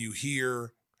until you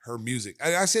hear her music.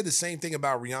 I said the same thing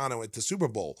about Rihanna at the Super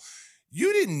Bowl.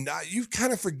 You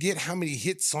kind of forget how many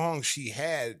hit songs she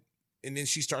had, and then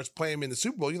she starts playing them in the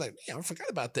Super Bowl. You're like, man, I forgot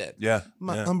about that. Yeah.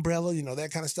 Umbrella,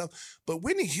 that kind of stuff. But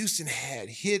Whitney Houston had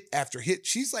hit after hit.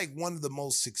 She's like one of the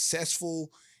most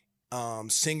successful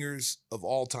singers of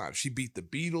all time. She beat the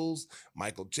Beatles,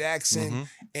 Michael Jackson,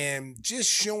 and just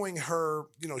showing her,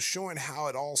 showing how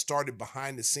it all started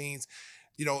behind the scenes.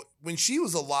 When she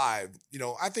was alive,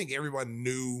 I think everyone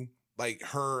knew like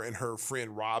her and her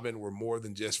friend Robin were more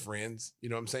than just friends. You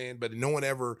know what I'm saying? But no one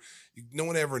ever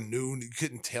knew, and you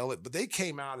couldn't tell it. But they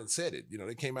came out and said it.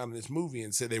 They came out in this movie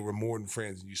and said they were more than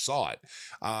friends, and you saw it.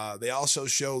 They also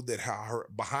showed that how her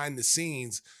behind the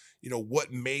scenes,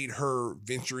 what made her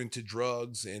venture into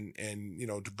drugs and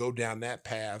to go down that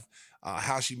path,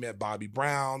 how she met Bobby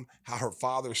Brown, how her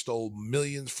father stole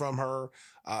millions from her.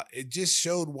 It just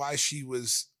showed why she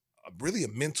was really a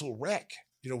mental wreck.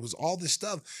 It was all this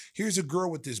stuff. Here's a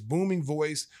girl with this booming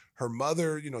voice. Her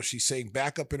mother, she sang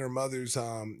backup in her mother's,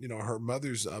 her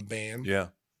mother's band. Yeah.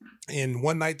 And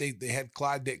one night they had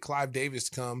Clive Davis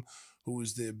come, who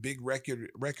was the big record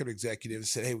executive, and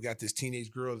said, hey, we got this teenage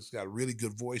girl that's got a really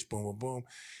good voice, boom, boom, boom.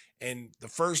 And the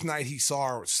first night he saw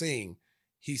her sing,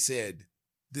 he said,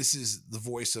 she's the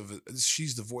voice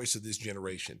of this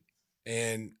generation.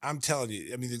 And I'm telling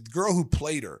you, I mean, the girl who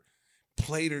played her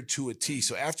to a T.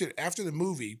 So after the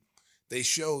movie, they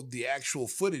showed the actual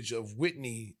footage of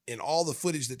Whitney and all the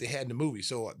footage that they had in the movie.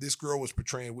 So this girl was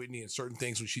portraying Whitney in certain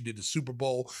things when she did the Super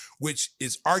Bowl, which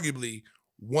is arguably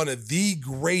one of the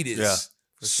greatest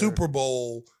Super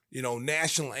Bowl,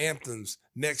 national anthems,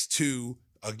 next to,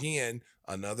 again,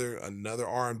 another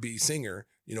R&B singer,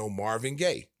 Marvin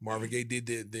Gaye. Marvin Gaye did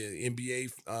the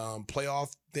NBA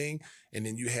playoff thing, and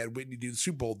then you had Whitney do the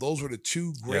Super Bowl. Those were the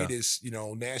two greatest,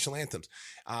 national anthems.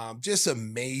 Just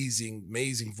amazing,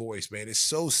 amazing voice, man. It's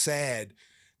so sad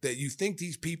that you think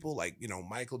these people like,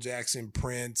 Michael Jackson,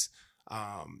 Prince,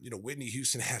 Whitney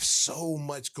Houston have so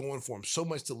much going for them, so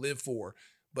much to live for.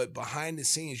 But behind the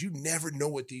scenes, you never know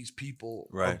what these people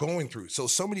are going through.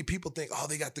 So many people think, oh,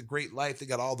 they got the great life. They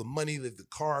got all the money, the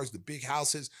cars, the big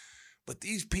houses. But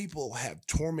these people have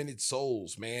tormented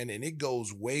souls, man. And it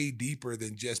goes way deeper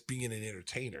than just being an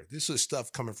entertainer. This is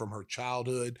stuff coming from her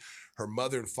childhood. Her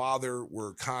mother and father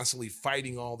were constantly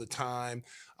fighting all the time.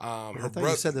 I thought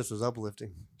you said this was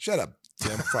uplifting. Shut up,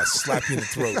 Tim, before I slap you in the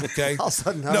throat, okay? All of a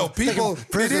sudden, no, people,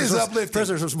 it is uplifting.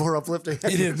 Prisoners was more uplifting.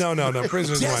 It is, no.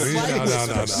 Prisoners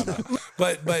no.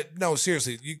 But no,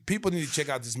 seriously, people need to check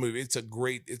out this movie. It's a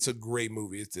great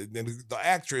movie. The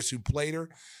actress who played her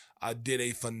did a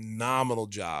phenomenal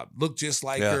job. Looked just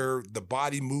like her, the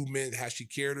body movement, how she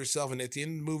carried herself. And at the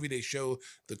end of the movie, they show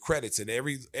the credits, and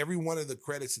every one of the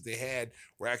credits that they had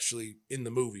were actually in the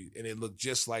movie, and it looked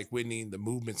just like Whitney, and the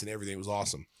movements and everything was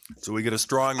awesome. So we get a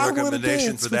strong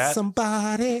recommendation for that.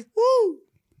 Somebody, woo!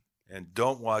 And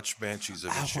don't watch Banshees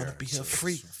of Inisherin. I want to be a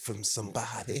freak from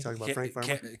somebody. Talking about Frank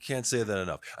Farmer. Can't say that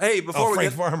enough. Hey, before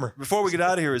we get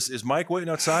out of here, is Mike waiting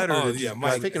outside? Or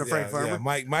Mike. Speaking of Frank Farmer,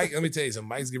 Mike. Let me tell you something.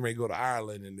 Mike's getting ready to go to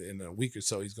Ireland in a week or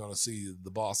so. He's going to see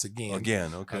the boss again. Okay.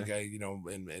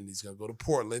 And he's going to go to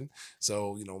Portland.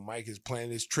 So Mike is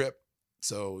planning his trip.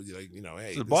 So,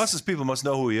 hey. So the boss's people must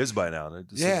know who he is by now.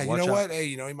 Yeah, you know what? Hey,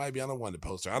 he might be on a wanted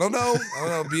poster. I don't know.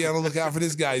 Be on the lookout for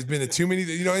this guy. He's been in too many,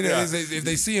 if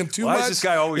they see him too much. Why is this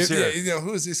guy always here?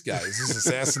 Who is this guy? Is this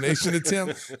assassination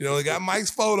attempt? They got Mike's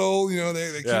photo.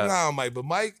 They keep an eye on Mike. But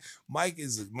Mike, let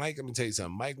me tell you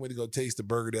something. Mike went to go taste the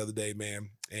burger the other day, man.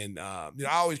 And, I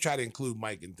always try to include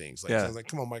Mike in things. I was like,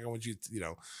 come on, Mike, I want you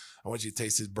to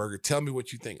taste this burger. Tell me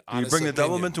what you think. You bring the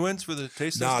Doublemint twins for the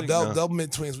taste testing? No,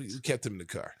 Doublemint twins, we kept them in the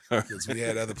car because we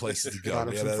had other places to go.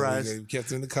 We kept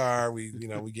them in the car. We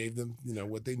gave them,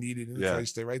 what they needed in the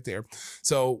place. They're right there.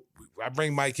 So I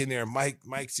bring Mike in there.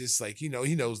 Mike's just like, he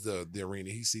knows the arena.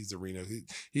 He sees the arena.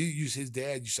 His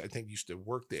dad used to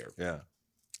work there. Yeah.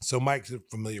 So Mike's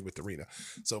familiar with the arena.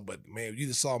 So, but man, you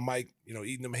just saw Mike,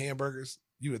 eating them hamburgers.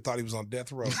 You would have thought he was on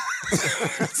death row.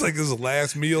 It's like this is his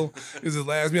last meal. This is his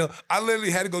last meal. I literally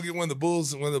had to go get one of the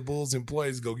Bulls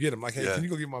employees to go get him. Like, hey, can you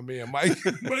go get my man Mike?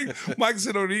 Mike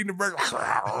said over eating the burger.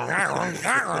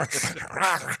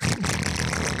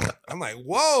 I'm like,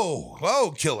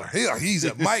 whoa, killer. He's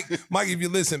a Mike. Mike, if you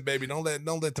listen, baby, don't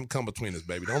let them come between us,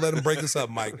 baby. Don't let them break us up,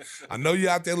 Mike. I know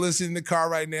you're out there listening in the car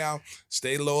right now.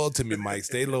 Stay loyal to me, Mike.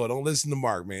 Stay loyal. Don't listen to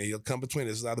Mark, man. He'll come between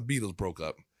us. That's how the Beatles broke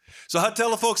up. So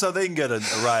tell the folks how they can get a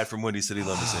ride from Windy City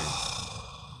Limousine.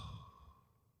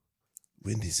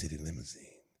 Windy City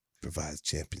Limousine provides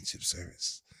championship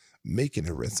service. Making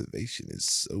a reservation is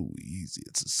so easy.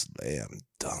 It's a slam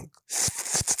dunk.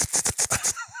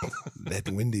 Let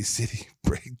Windy City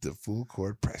break the full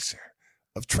court pressure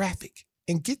of traffic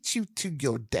and get you to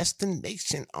your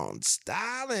destination on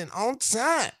style and on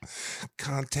time.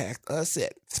 Contact us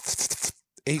at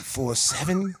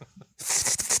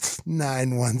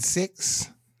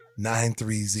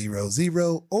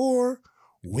 847-916-9300 or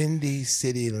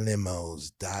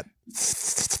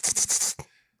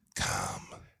windycitylimos.com.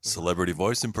 Celebrity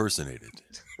voice impersonated.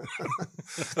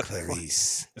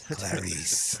 Clarice. About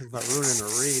ruining a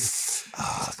read.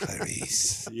 Oh,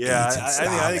 Clarice. Yeah,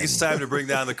 I think it's time to bring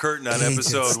down the curtain on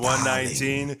episode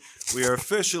 119. We are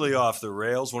officially off the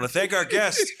rails. Want to thank our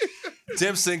guest,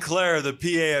 Tim Sinclair, the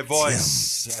PA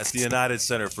voice at the United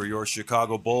Center for your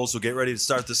Chicago Bulls. We'll get ready to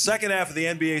start the second half of the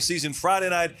NBA season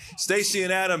Friday night. Stacey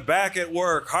and Adam back at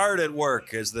work, hard at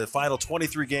work, as the final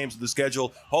 23 games of the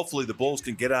schedule. Hopefully the Bulls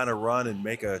can get on a run and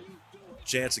make a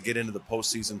chance to get into the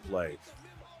postseason play.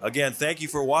 Again, thank you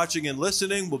for watching and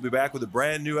listening. We'll be back with a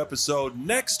brand new episode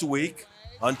next week.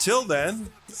 Until then,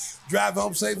 drive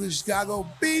home safely, Chicago.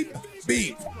 Beep,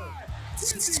 beep.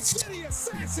 City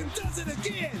Assassin does it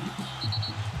again.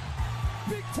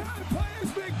 Big time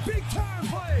players make big time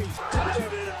plays.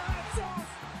 Give me the hot sauce.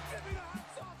 Give me the hot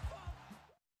sauce.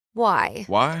 Why?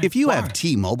 If you have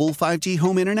T-Mobile 5G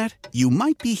home internet, you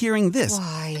might be hearing this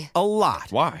a lot.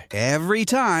 Why? Every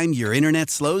time your internet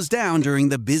slows down during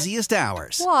the busiest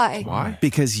hours. Why?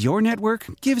 Because your network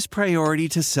gives priority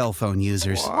to cell phone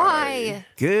users. Why?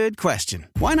 Good question.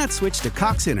 Why not switch to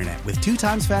Cox Internet with 2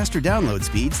 times faster download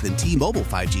speeds than T-Mobile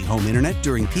 5G home internet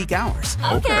during peak hours?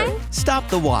 Okay. Stop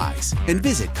the whys and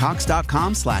visit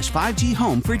cox.com/5G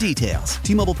home for details.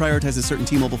 T-Mobile prioritizes certain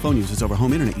T-Mobile phone users over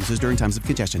home internet users during times of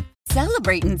congestion.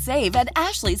 Celebrate and save at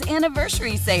Ashley's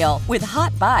Anniversary Sale. With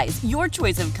Hot Buys, your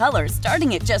choice of colors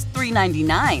starting at just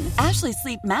 $3.99. Ashley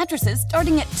Sleep mattresses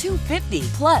starting at $2.50.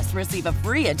 Plus, receive a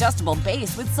free adjustable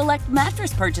base with select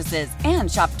mattress purchases.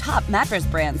 And shop top mattress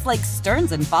brands like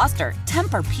Stearns & Foster,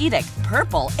 Tempur-Pedic,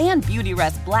 Purple, and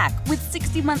Beautyrest Black with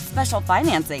 60-month special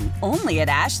financing. Only at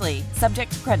Ashley.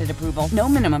 Subject to credit approval. No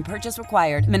minimum purchase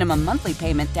required. Minimum monthly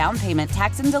payment, down payment,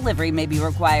 tax, and delivery may be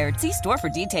required. See store for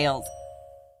details.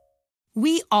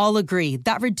 We all agree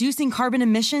that reducing carbon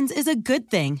emissions is a good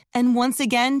thing. And once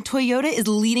again, Toyota is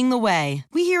leading the way.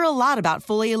 We hear a lot about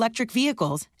fully electric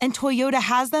vehicles, and Toyota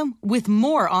has them with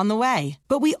more on the way.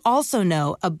 But we also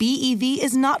know a BEV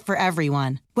is not for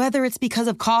everyone, whether it's because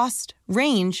of cost,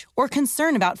 range, or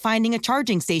concern about finding a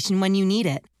charging station when you need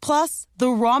it. Plus, the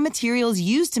raw materials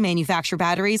used to manufacture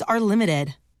batteries are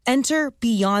limited. Enter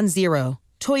Beyond Zero,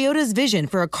 Toyota's vision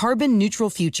for a carbon-neutral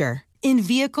future. In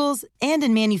vehicles and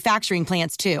in manufacturing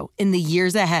plants, too, in the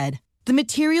years ahead. The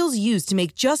materials used to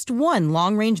make just one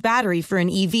long-range battery for an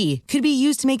EV could be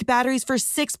used to make batteries for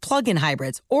 6 plug-in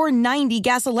hybrids or 90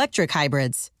 gas-electric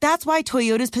hybrids. That's why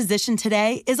Toyota's position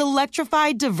today is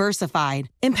electrified, diversified,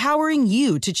 empowering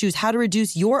you to choose how to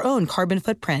reduce your own carbon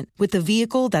footprint with the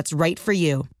vehicle that's right for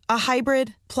you. A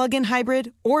hybrid, plug-in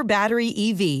hybrid, or battery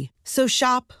EV. So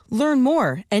shop, learn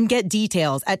more, and get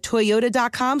details at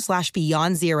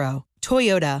toyota.com/beyondzero.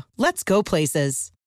 Toyota, let's go places.